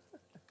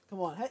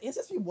 Come on, it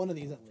has to be one of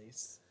these at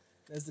least.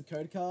 There's the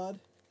code card.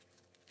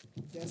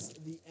 Guess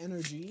the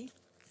energy.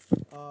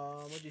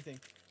 What do you think?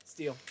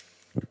 Steel.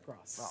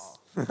 Grass. Oh.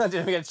 I didn't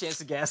even get a chance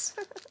to guess.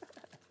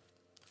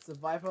 It's a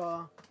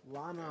Viper,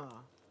 Lana,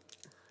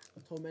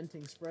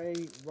 Tormenting Spray,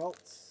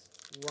 Ralts,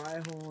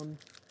 Rhyhorn,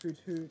 Hoot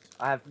Hoot.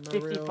 I have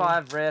Marill,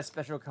 55 rare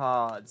special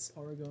cards.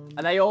 Porygon.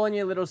 Are they all in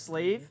your little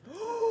sleeve?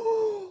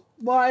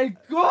 My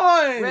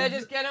god! We're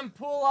just getting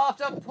pull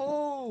after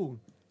pull.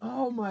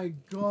 Oh my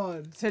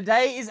god.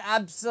 Today is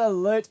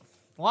absolute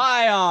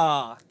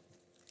fire.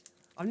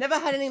 I've never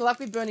had any luck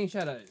with Burning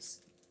Shadows,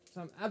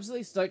 so I'm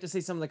absolutely stoked to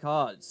see some of the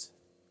cards.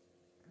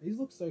 These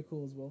look so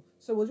cool as well.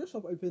 So was your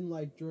shop open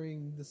like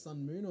during the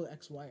Sun Moon or the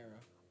XY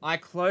era? I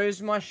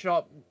closed my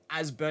shop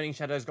as Burning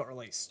Shadows got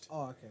released.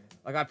 Oh, okay.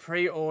 Like I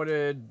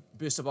pre-ordered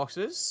booster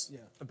boxes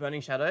of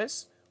Burning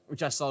Shadows,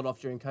 which I sold off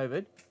during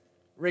COVID.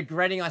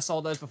 Regretting I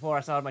sold those before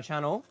I started my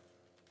channel,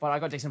 but I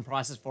got decent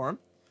prices for them.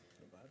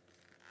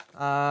 We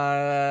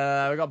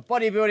got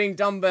bodybuilding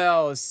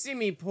dumbbells,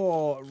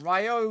 Simipour,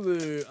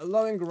 Riolu,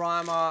 Alolan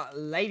Grimer,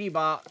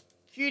 Ladybug,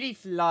 Cutie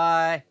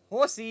Fly,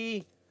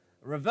 Horsey,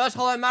 Reverse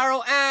Holo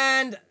Marill,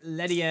 and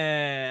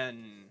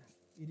Ledian.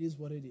 It is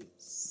what it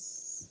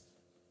is.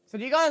 So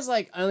do you guys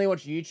like only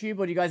watch YouTube,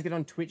 or do you guys get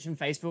on Twitch and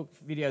Facebook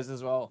videos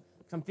as well?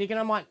 Because I'm thinking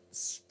I might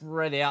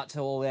spread out to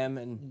all them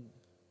and.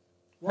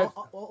 Well,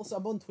 also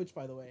I'm on Twitch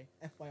by the way,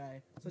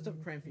 FYI. So it's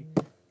up Crampy.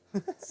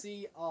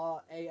 CRAMPHY.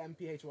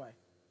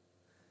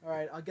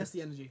 Alright, I'll guess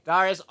the energy.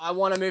 Darius, I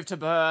want to move to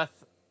Perth.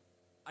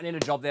 I need a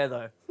job there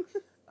though.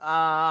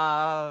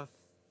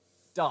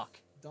 Dark.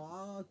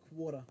 Dark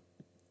Water.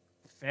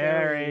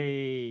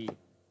 Fairy.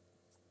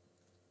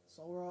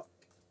 Solrock.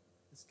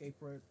 Escape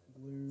Rope.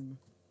 Gloom.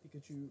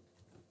 Pikachu.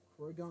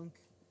 Croagunk.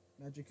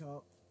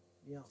 Magikarp.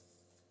 Meowth.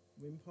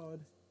 Wimpod.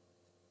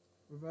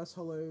 Reverse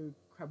Holo.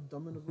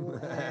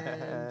 Crabdominable.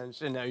 And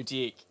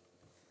Shiinotic.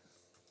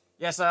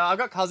 Yeah, so I've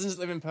got cousins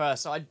that live in Perth,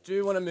 so I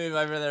do want to move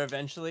over there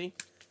eventually.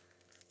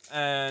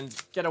 And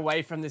get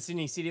away from the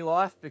Sydney city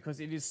life because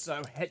it is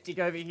so hectic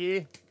over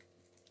here.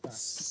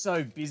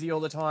 So busy all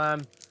the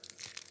time.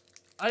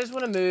 I just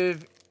want to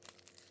move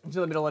into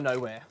the middle of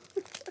nowhere.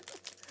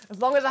 As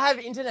long as I have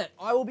internet,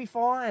 I will be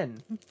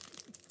fine.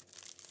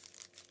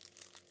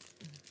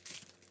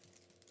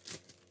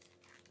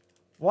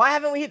 Why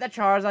haven't we hit that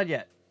Charizard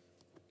yet?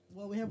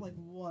 well, we have like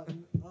what?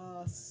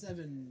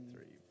 7.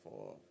 3,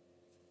 4.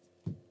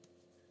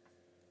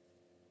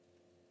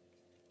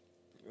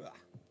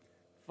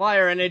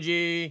 Fire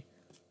Energy,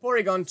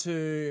 Porygon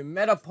 2,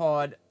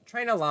 Metapod,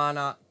 Trainer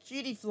Lana,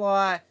 Cutie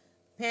Fly,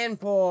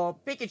 Panpour,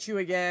 Pikachu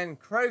again,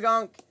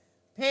 Croagunk,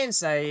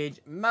 Pansage,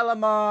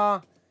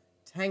 Malamar,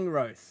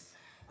 Tangrowth.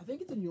 I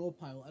think it's in your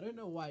pile. I don't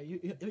know why.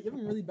 You're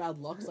having really bad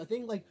luck, so I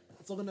think like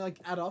it's all gonna like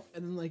add up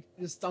and then like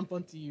just stump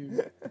onto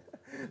you.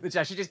 Which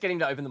I should just get him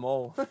to open them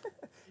all.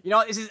 You know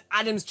what? This is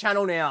Adam's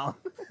channel now.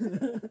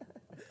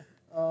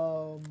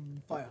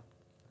 Fire.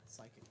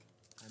 Psychic.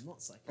 I'm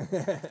not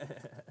psychic.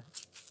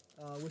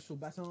 Wishful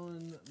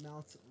Baton,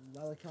 Mount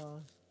Lalika,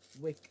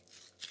 Wick,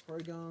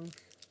 Croagunk,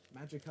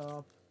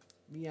 Magikarp,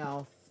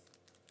 Meowth,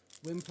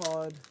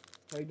 Wimpod,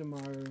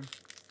 Togedemaru,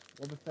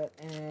 Wobbuffet,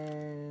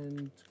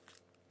 and...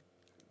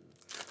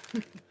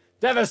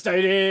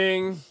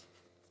 Devastating!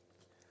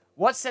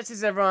 What sets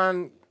is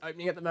everyone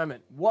opening at the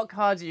moment? What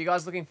cards are you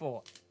guys looking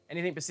for?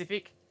 Anything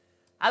specific?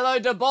 Hello,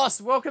 DeBoss!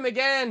 Welcome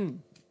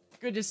again!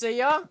 Good to see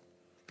ya!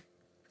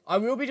 I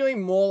will be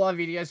doing more live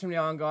videos from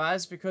now on,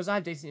 guys, because I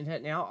have decent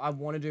internet now. I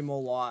want to do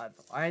more live.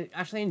 I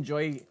actually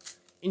enjoy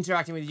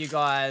interacting with you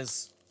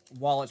guys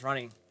while it's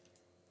running.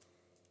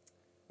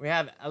 We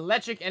have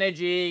Electric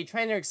Energy,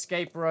 Trainer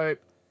Escape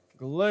Rope,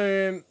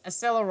 Gloom,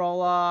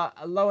 Accelerator,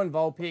 Alolan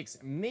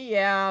Vulpix,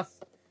 Meowth,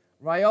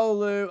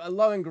 Riolu,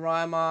 Alolan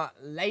Grimer,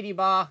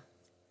 Ladybug,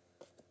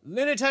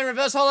 Lunatone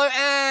Reverse Holo,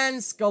 and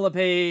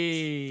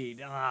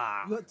Scolipede.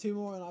 Ah. You got 2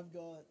 more and I've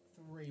got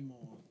 3 more.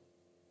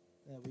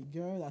 There we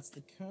go, that's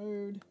the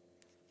code.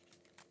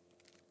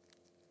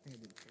 I think I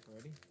did the trick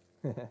already.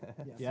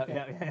 Yes,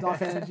 okay.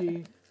 Dark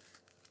Energy.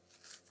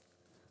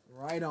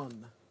 Right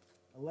on.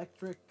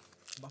 Electric,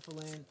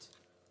 Buffalant,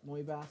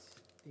 Noibat,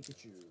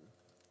 Pikachu,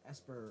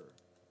 Esper,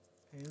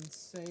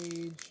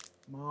 Pansage,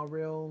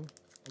 Marill,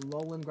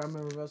 Alolan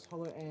Grimer Reverse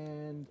Holo,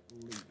 and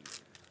Lee.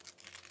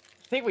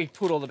 I think we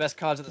put all the best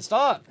cards at the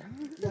start.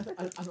 Yeah,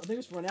 I think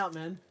it's run out,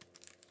 man.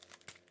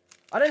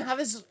 I don't have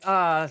as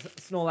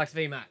Snorlax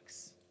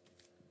VMAX.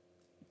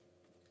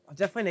 I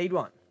definitely need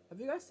one. Have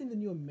you guys seen the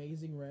new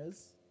Amazing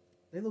Rares?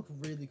 They look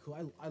really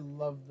cool. I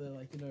love the,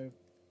 like, you know,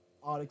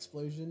 art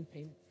explosion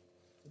paint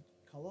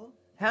color.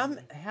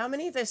 How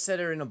many of they said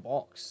are in a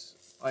box?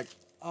 Like,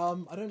 I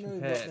don't know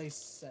compared. what they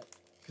set.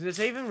 Because it's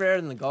even rarer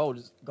than the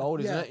gold. Gold,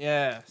 isn't Yeah. it?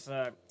 Yeah.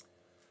 So,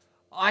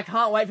 I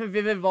can't wait for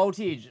Vivid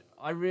Voltage.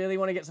 I really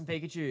want to get some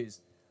Pikachus.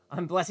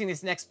 I'm blessing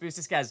this next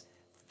booster, Skaz.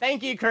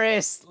 Thank you,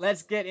 Chris.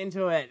 Let's get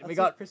into it. Let's We see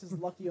got if Chris is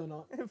lucky or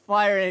not.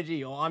 Fire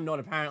Energy, or I'm not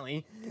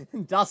apparently.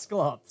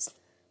 Dusclops,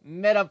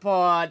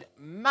 Metapod,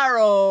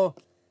 Marrow,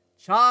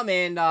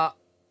 Charmander,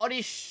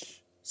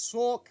 Oddish,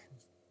 Sork,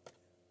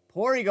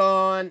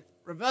 Porygon,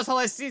 Reverse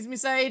Hollow Sesame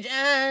Sage,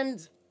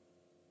 and...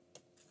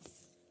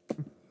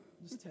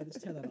 Just tear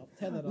that up.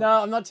 Tear that up.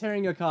 No, I'm not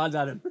tearing your cards,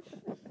 Adam. Alright,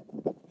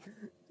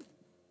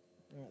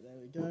 there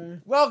we go.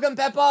 Welcome,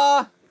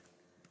 Pepper!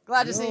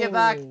 Glad to see you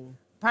back. Yo.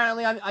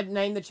 Apparently, I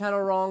named the channel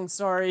wrong.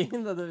 Sorry,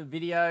 in the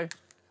video.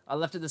 I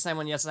left it the same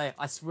one yesterday.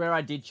 I swear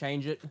I did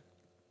change it.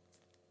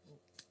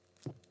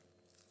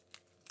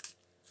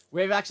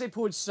 We've actually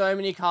pulled so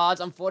many cards.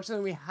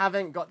 Unfortunately, we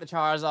haven't got the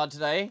Charizard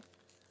today.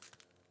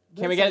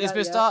 Can we get this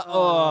booster?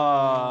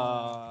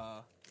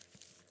 Oh.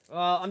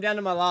 Well, I'm down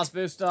to my last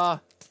booster.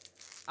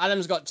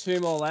 Adam's got 2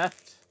 more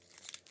left.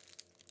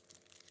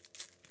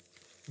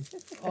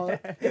 Oh,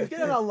 we're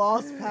getting our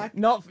last pack.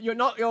 Not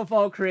your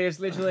fault, Chris.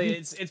 Literally,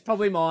 it's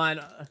probably mine.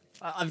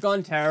 I've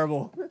gone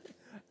terrible.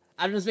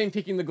 Adam's been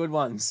picking the good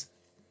ones.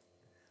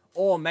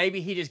 Or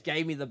maybe he just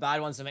gave me the bad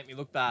ones to make me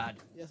look bad.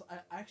 Yes, I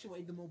actually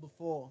weighed them all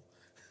before.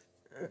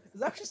 Does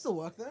that actually still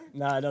work though?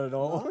 No, not at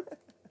all. No?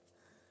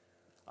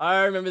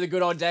 I remember the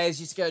good old days.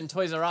 You used to go in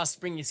Toys R Us,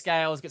 bring your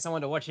scales, get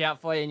someone to watch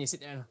out for you, and you sit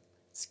there and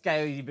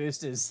scale your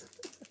boosters.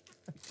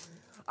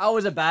 I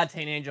was a bad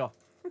teenager.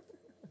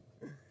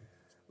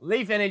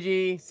 Leaf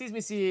Energy,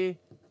 Sesame Seed.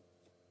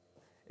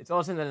 It's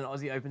awesome that an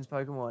Aussie opens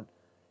Pokemon.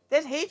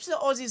 There's heaps of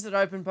Aussies that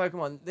open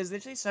Pokemon. There's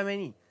literally so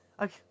many.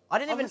 Like, I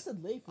didn't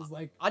Unlisted Leaf was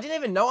like... I didn't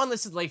even know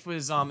Unlisted Leaf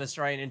was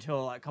Australian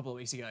until like, a couple of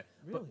weeks ago.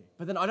 Really?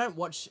 But then I don't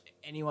watch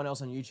anyone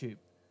else on YouTube.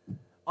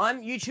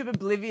 I'm YouTube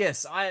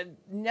oblivious. I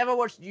never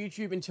watched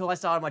YouTube until I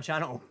started my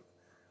channel.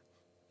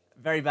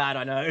 Very bad,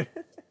 I know.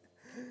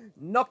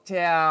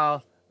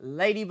 Noctowl,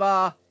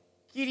 Ladybug,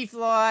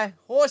 Cutiefly,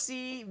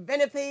 Horsey,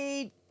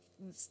 Venipede,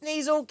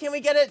 Sneasel, can we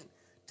get it?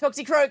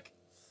 Toxicroak,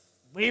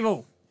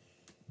 Weevil.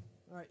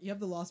 Alright, you have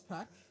the last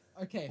pack.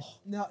 Okay,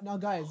 now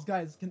guys,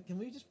 can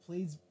we just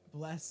please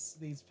bless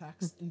these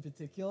packs in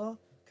particular?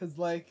 Because,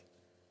 like,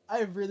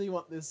 I really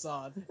want this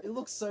Zard. It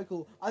looks so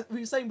cool.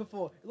 We were saying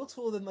before, it looks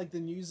cooler than, like, the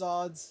new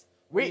Zards.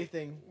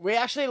 Anything. We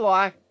actually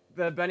like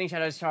the Burning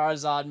Shadows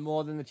Charizard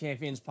more than the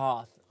Champion's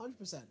Path.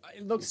 100%.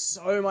 It looks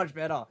so much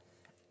better.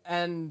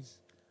 And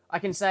I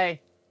can say,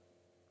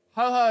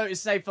 Ho-Ho is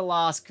safe for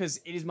last because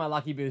it is my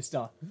lucky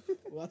booster.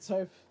 Well, let's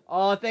hope.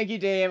 Oh, thank you,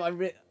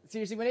 DM.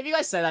 Seriously, whenever you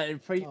guys say that,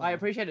 I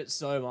appreciate it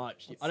so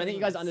much. I don't think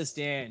you guys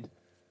understand.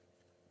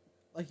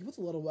 Like, he puts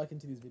a lot of work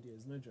into these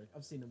videos, no joke.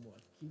 I've seen him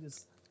work. He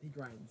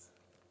grinds.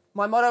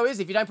 My motto is,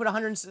 if you don't put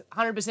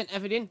 100%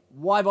 effort in,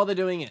 why bother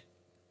doing it?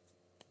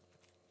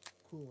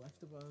 Cool.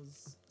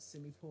 Eftibuzz,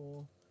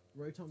 Simipour,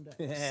 Rotom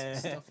Dex,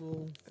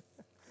 Stuffle,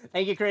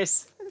 Thank you,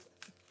 Chris.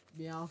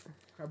 Meowth,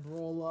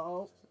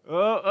 Crabrawler.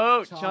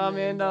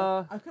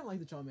 Charmander. I kind of like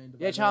the Charmander.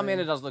 Yeah, by the way.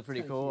 Charmander does look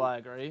pretty Kinda cool, cute. I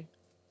agree.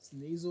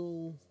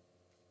 Sneasel,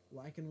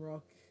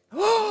 Lycanroc.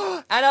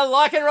 And a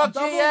Lycanroc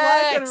Double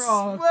GX!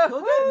 Lycanroc!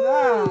 Look at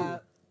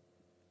that!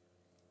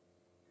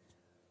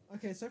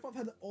 Okay, so far I've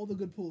had all the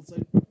good pulls, so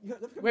you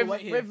got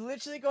We've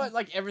literally got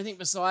like everything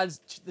besides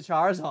the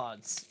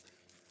Charizards.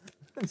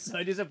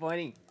 So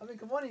disappointing. I mean,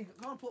 come on,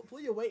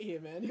 pull your weight here,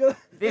 man.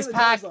 This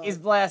pack is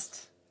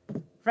blessed.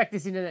 Freck,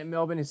 this internet in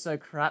Melbourne is so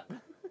crap.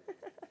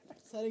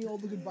 Sending all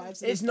the good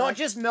vibes. It's not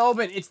just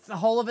Melbourne, it's the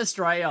whole of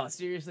Australia.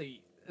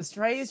 Seriously.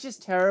 Australia's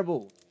just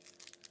terrible.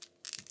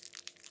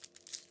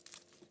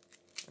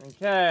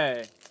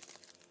 Okay.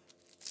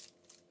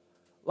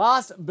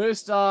 Last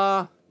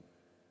booster.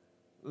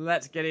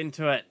 Let's get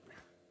into it.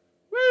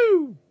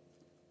 Woo!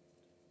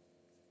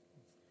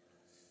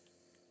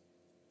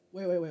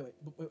 Wait.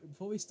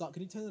 Before we start,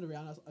 can you turn it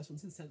around? I just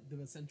want to see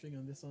the centering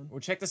on this one. We'll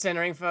check the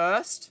centering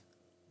first.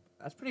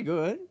 That's pretty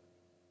good.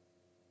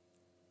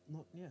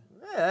 Yeah.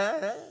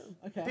 Yeah.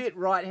 Okay. Bit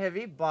right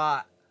heavy,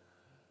 but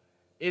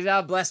is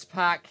our blessed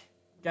pack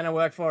gonna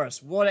work for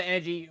us? Water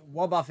Energy,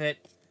 Wobbuffet,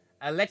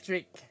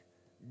 Electric,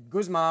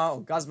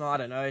 Guzma, I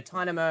don't know,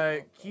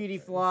 Tynamo,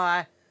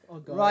 Cutiefly, Oh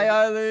god.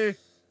 Riolu,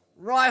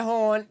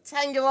 Rhyhorn,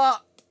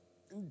 Tangela,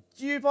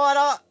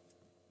 Dewpider,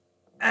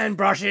 and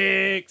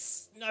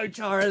Brushix. No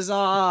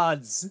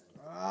Charizards.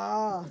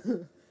 Ah.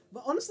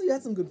 But honestly, you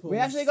had some good pulls. We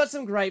actually got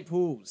some great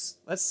pulls.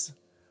 Let's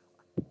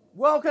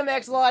welcome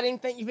X Lighting.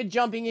 Thank you for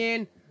jumping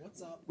in.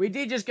 What's up? We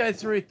did just go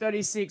through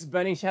 36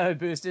 Burning Shadow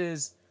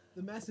boosters.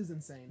 The mess is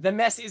insane. The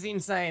mess is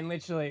insane,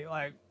 literally.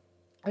 Like,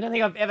 I don't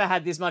think I've ever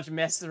had this much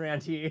mess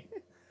around here.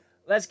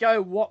 Let's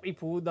go what we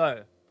pulled,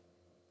 though.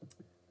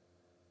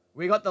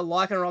 We got the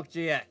Lycanroc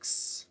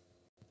GX.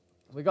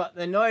 We got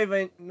the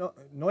Noivern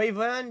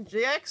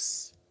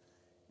GX.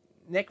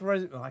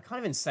 Necro. Oh, I can't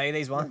even say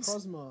these ones.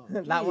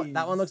 Necrozma.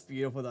 that one looks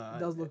beautiful though. It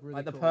does look really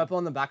like the cool. purple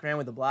on the background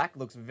with the black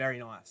looks very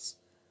nice.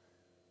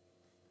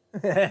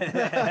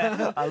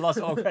 I lost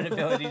all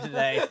credibility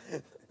today.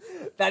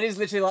 That is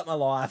literally like my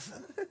life.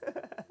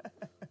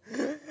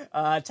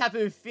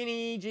 Tapu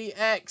Fini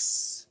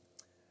GX,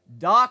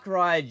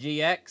 Darkrai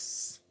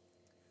GX,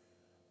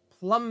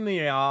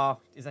 Plumeria,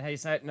 is that how you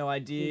say it? No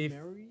idea.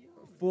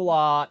 Full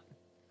Art,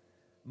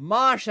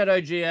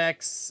 Marshadow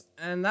GX,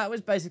 and that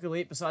was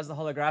basically it besides the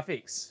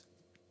holographics.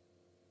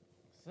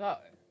 So,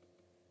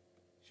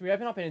 should we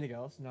open up anything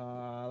else?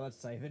 No, let's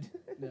save it.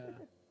 Yeah.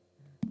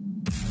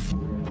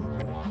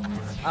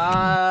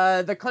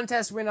 The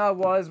contest winner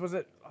was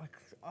it?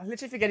 I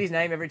literally forget his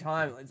name every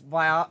time. It's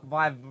Via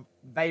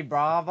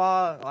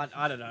Brava.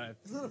 I don't know.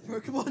 Is that a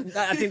Pokemon?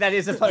 I think that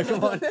is a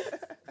Pokemon.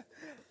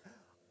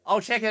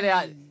 I'll check it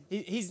out.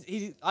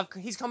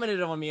 He's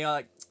commented on me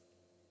like,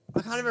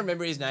 I can't even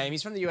remember his name.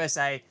 He's from the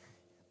USA,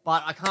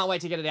 but I can't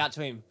wait to get it out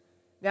to him.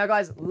 Now,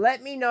 guys,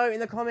 let me know in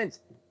the comments.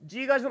 Do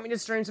you guys want me to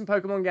stream some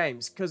Pokemon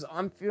games? Because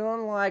I'm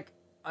feeling like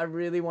I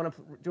really want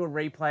to do a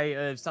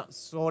replay of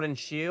Sword and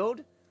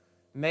Shield.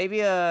 Maybe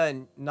a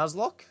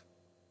Nuzlocke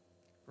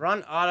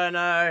run? I don't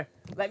know.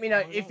 Let me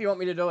know if you want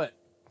me to do it.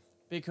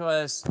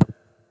 Because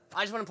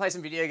I just want to play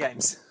some video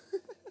games.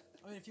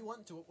 I mean, if you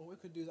want to, what we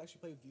could do is actually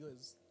play with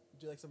viewers.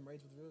 Do like some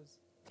raids with viewers.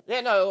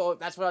 Yeah, no,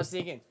 that's what I was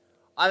thinking.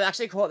 I've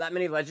actually caught that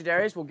many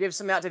legendaries. We'll give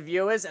some out to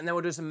viewers, and then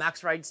we'll do some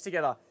max raids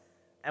together.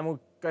 And we'll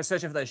go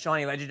searching for those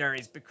shiny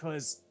legendaries,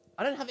 because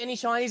I don't have any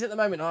shinies at the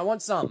moment, and I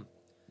want some.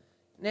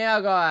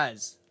 Now,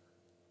 guys,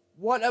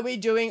 what are we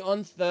doing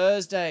on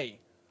Thursday?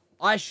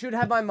 I should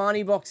have my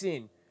money box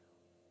in.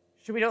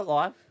 Should we do it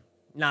live?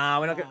 Nah,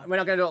 we're not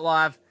going to do it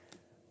live.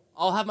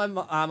 I'll have my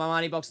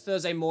money box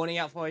Thursday morning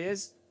out for you.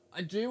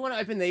 I do want to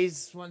open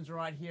these ones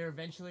right here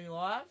eventually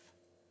live.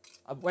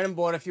 I went and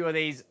bought a few of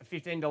these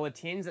 $15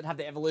 tins that have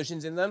the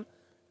evolutions in them.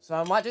 So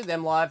I might do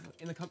them live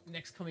in the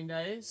next coming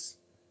days.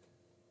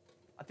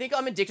 I think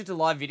I'm addicted to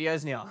live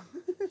videos now.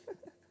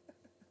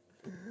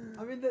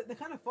 I mean, they're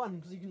kind of fun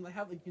because you can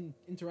you can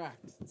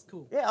interact. It's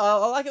cool. Yeah,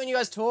 I like it when you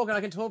guys talk and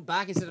I can talk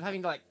back instead of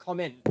having to like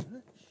comment.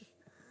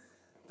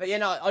 But yeah,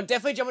 no, I'll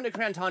definitely jump into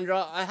Crown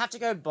Tundra. I have to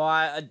go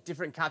buy a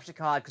different capture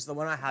card because the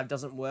one I have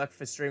doesn't work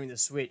for streaming the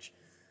Switch.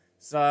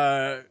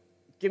 So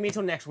give me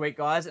till next week,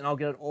 guys, and I'll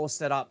get it all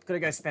set up. Gotta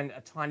go spend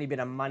a tiny bit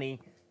of money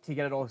to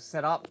get it all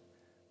set up,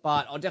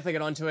 but I'll definitely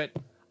get onto it.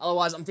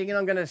 Otherwise, I'm thinking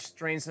I'm gonna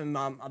stream some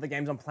other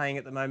games I'm playing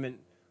at the moment.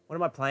 What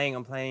am I playing?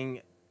 I'm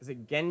playing, is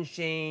it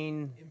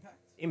Genshin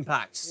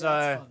Impact? Yeah, So,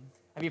 that's fun.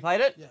 have you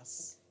played it?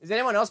 Yes. Is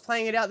anyone else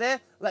playing it out there?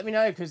 Let me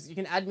know, because you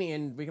can add me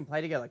and we can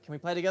play together. Can we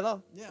play together?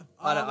 Yeah.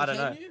 I don't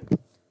know. You?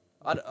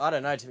 I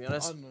don't know, to be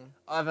honest. I don't know.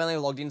 I've only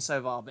logged in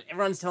so far, but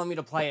everyone's telling me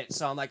to play it,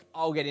 so I'm like,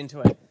 I'll get into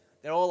it.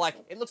 They're all like,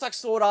 it looks like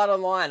Sword Art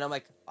Online. I'm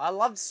like, I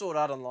loved Sword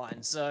Art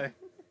Online, so...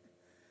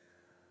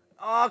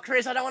 Oh,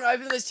 Chris, I don't want to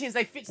open those tins.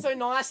 They fit so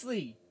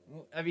nicely.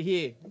 Over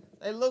here.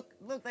 They look,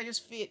 they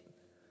just fit.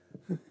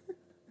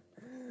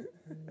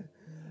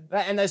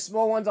 And those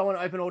small ones I want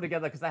to open all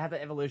together because they have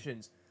the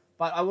evolutions.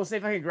 But I will see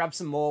if I can grab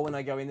some more when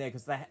I go in there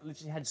because they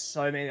literally had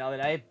so many the other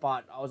day,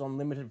 but I was on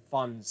limited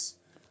funds.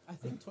 I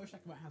think Toy Shack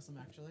might have some,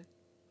 actually.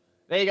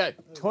 There you go.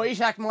 Toy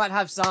Shack might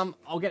have some.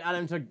 I'll get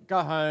Adam to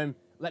go home,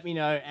 let me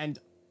know, and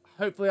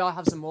hopefully I'll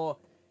have some more.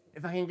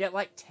 If I can get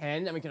like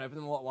 10 and we can open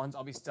them all at once,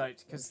 I'll be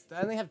stoked. Because they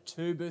only have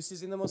 2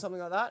 boosters in them or something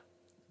like that.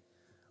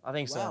 I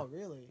think so. Wow,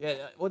 really?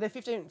 Yeah, well, they're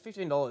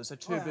 $15, so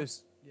 2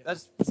 boosts. Yeah.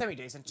 That's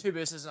semi-decent. 2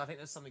 boosters, and I think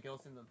there's something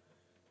else in them.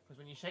 Because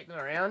when you shake them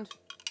around...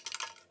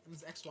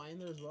 There's XY in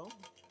there as well?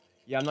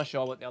 Yeah, I'm not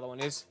sure what the other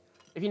one is.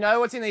 If you know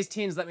what's in these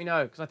tins, let me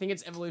know. Because I think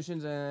it's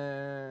evolutions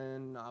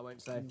and... No, I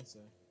won't say.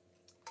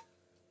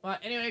 But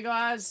anyway,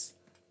 guys,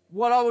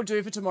 what I will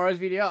do for tomorrow's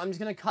video, I'm just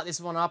going to cut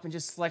this one up and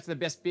just select the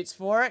best bits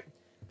for it.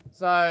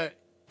 So,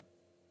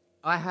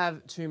 I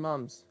have 2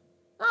 mums.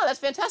 Oh, that's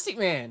fantastic,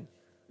 man.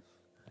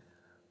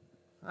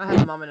 I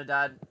have a mum and a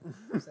dad.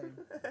 Same.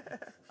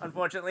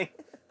 Unfortunately.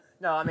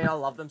 No, I mean, I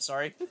love them,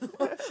 sorry.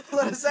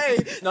 Let us say.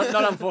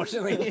 Not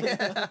unfortunately.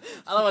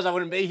 Otherwise, I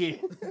wouldn't be here.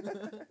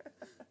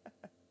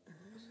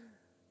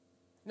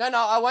 No,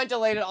 I won't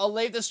delete it. I'll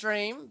leave the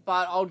stream,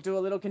 but I'll do a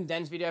little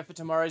condensed video for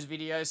tomorrow's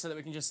video so that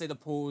we can just see the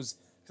pulls.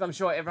 Because I'm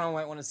sure everyone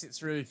won't want to sit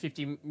through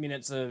 50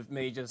 minutes of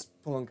me just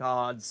pulling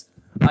cards.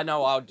 I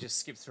know I'll just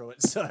skip through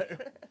it, so...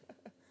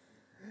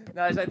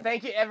 No, so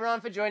thank you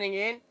everyone for joining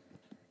in.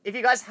 If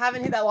you guys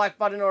haven't hit that like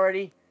button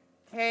already,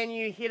 can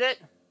you hit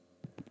it?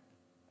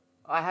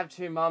 I have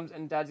 2 mums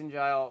and dad's in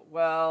jail.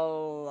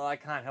 Well, I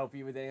can't help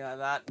you with anything like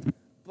that.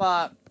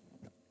 But,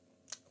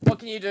 what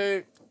can you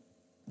do?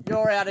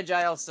 You're out of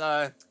jail,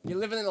 so you're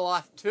living the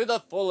life to the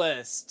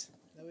fullest.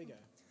 There we go.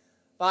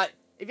 But,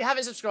 if you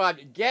haven't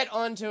subscribed, get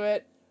onto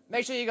it.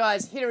 Make sure you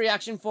guys hit a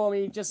reaction for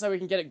me, just so we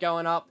can get it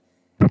going up.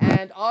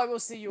 And I will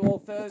see you all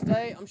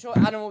Thursday. I'm sure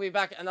Adam will be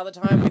back another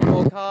time with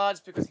more cards,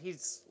 because he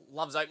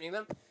loves opening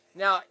them.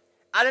 Now,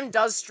 Adam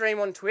does stream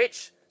on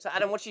Twitch, So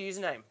Adam, what's your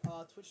username?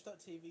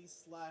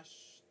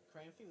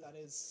 Twitch.tv/Cramphy. That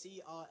is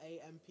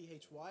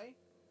CRAMPHY.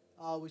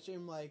 We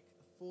stream like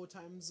 4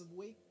 times a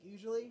week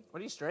usually. What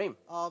do you stream?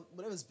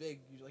 Whatever's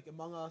big, usually like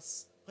Among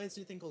Us. Play this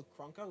new thing called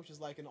Krunker, which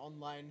is like an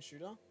online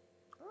shooter.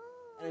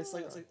 And it's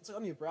like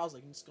on your browser.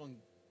 You can just go on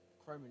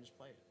Chrome and just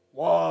play it.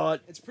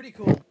 What? It's pretty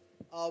cool.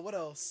 What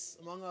else?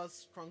 Among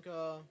Us,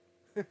 Krunker,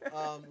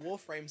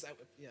 Warframes.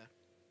 Yeah.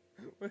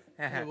 Wait,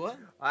 what?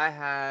 I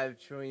have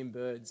trillion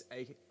birds.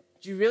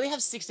 Do you really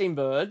have 16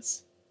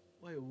 birds?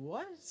 Wait,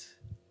 what?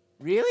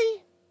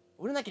 Really?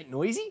 Wouldn't that get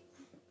noisy?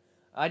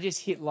 I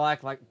just hit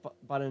like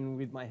button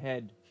with my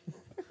head.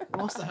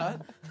 What's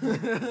that?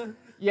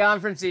 Yeah,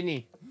 I'm from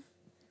Sydney.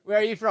 Where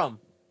are you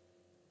from?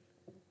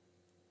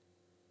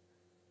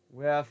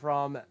 We're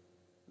from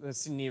the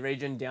Sydney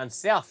region down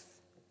south.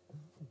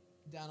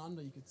 Down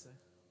under, you could say.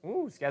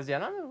 Ooh,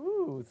 SkazDownUnder.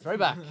 Ooh,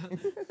 throwback.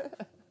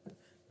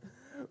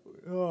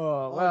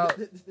 Oh, well.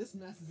 This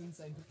mess is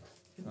insane.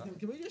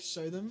 Can we just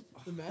show them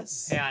the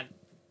mess? Hang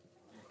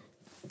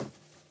on.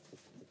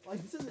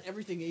 Like, this isn't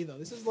everything either.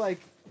 This is like...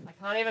 I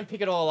can't even pick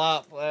it all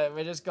up.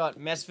 We just got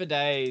mess for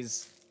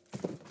days.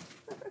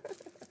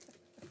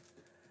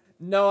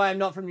 No, I'm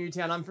not from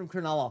Newtown. I'm from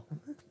Cronulla.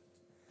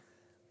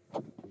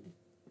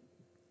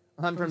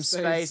 I'm from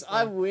space.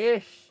 I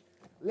wish.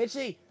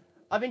 Literally,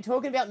 I've been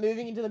talking about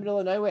moving into the middle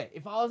of nowhere.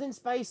 If I was in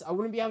space, I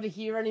wouldn't be able to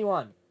hear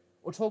anyone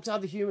or talk to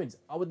other humans.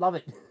 I would love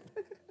it.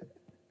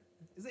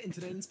 Is there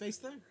internet in space,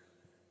 though?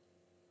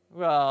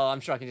 Well,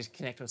 I'm sure I can just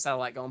connect to a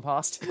satellite going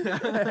past.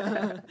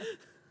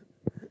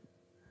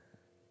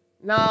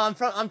 No, I'm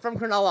from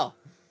Cronulla.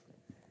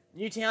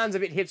 Newtown's a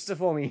bit hipster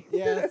for me.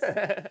 Yeah.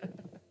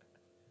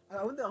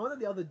 I went there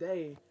the other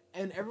day,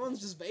 and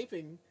everyone's just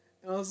vaping,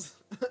 and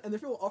and the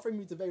people were offering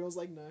me to vape. I was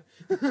like, no.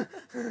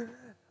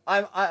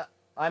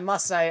 I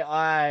must say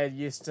I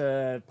used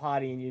to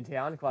party in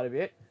Newtown quite a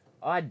bit.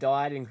 I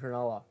died in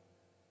Cronulla.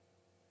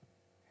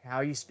 How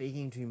are you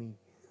speaking to me?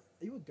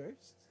 Are you a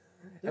ghost?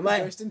 Am I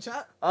a ghost in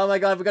chat? Oh my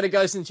god, we've got a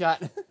ghost in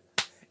chat.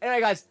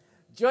 Anyway, guys,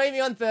 join me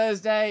on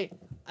Thursday.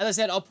 As I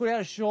said, I'll put out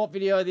a short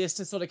video of this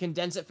to sort of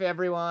condense it for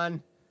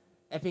everyone.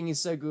 Epping is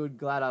so good.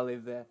 Glad I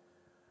live there.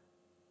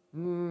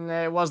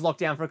 It was locked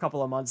down for a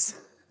couple of months.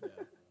 Yeah.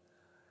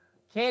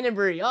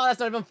 Canterbury. Oh, that's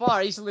not even far.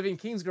 I used to live in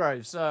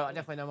Kingsgrove, so I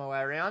definitely know my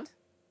way around.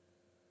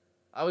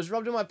 I was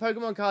robbed of my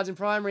Pokemon cards in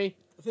primary.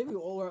 I think we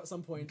all were at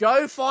some point.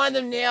 Go find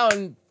them now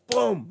and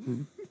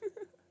boom.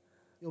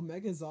 Your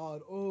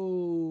Megazard.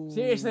 Oh.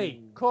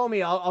 Seriously, call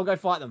me. I'll go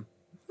fight them.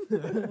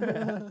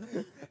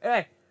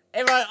 Anyway,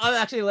 everyone, I'm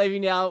actually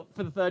leaving now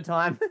for the 3rd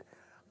time.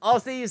 I'll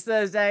see you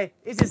Thursday.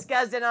 This is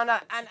SkazDownUnder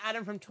and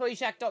Adam from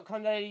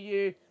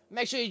toyshack.com.au.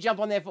 Make sure you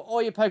jump on there for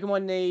all your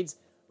Pokemon needs.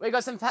 We've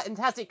got some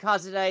fantastic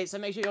cards today, so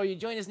make sure you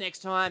join us next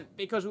time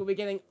because we'll be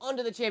getting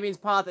onto the Champions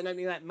Path and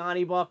opening that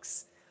Marnie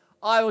box.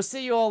 I will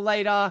see you all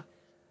later.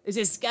 This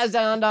is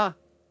SkazDownUnder.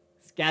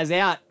 Skaz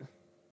out.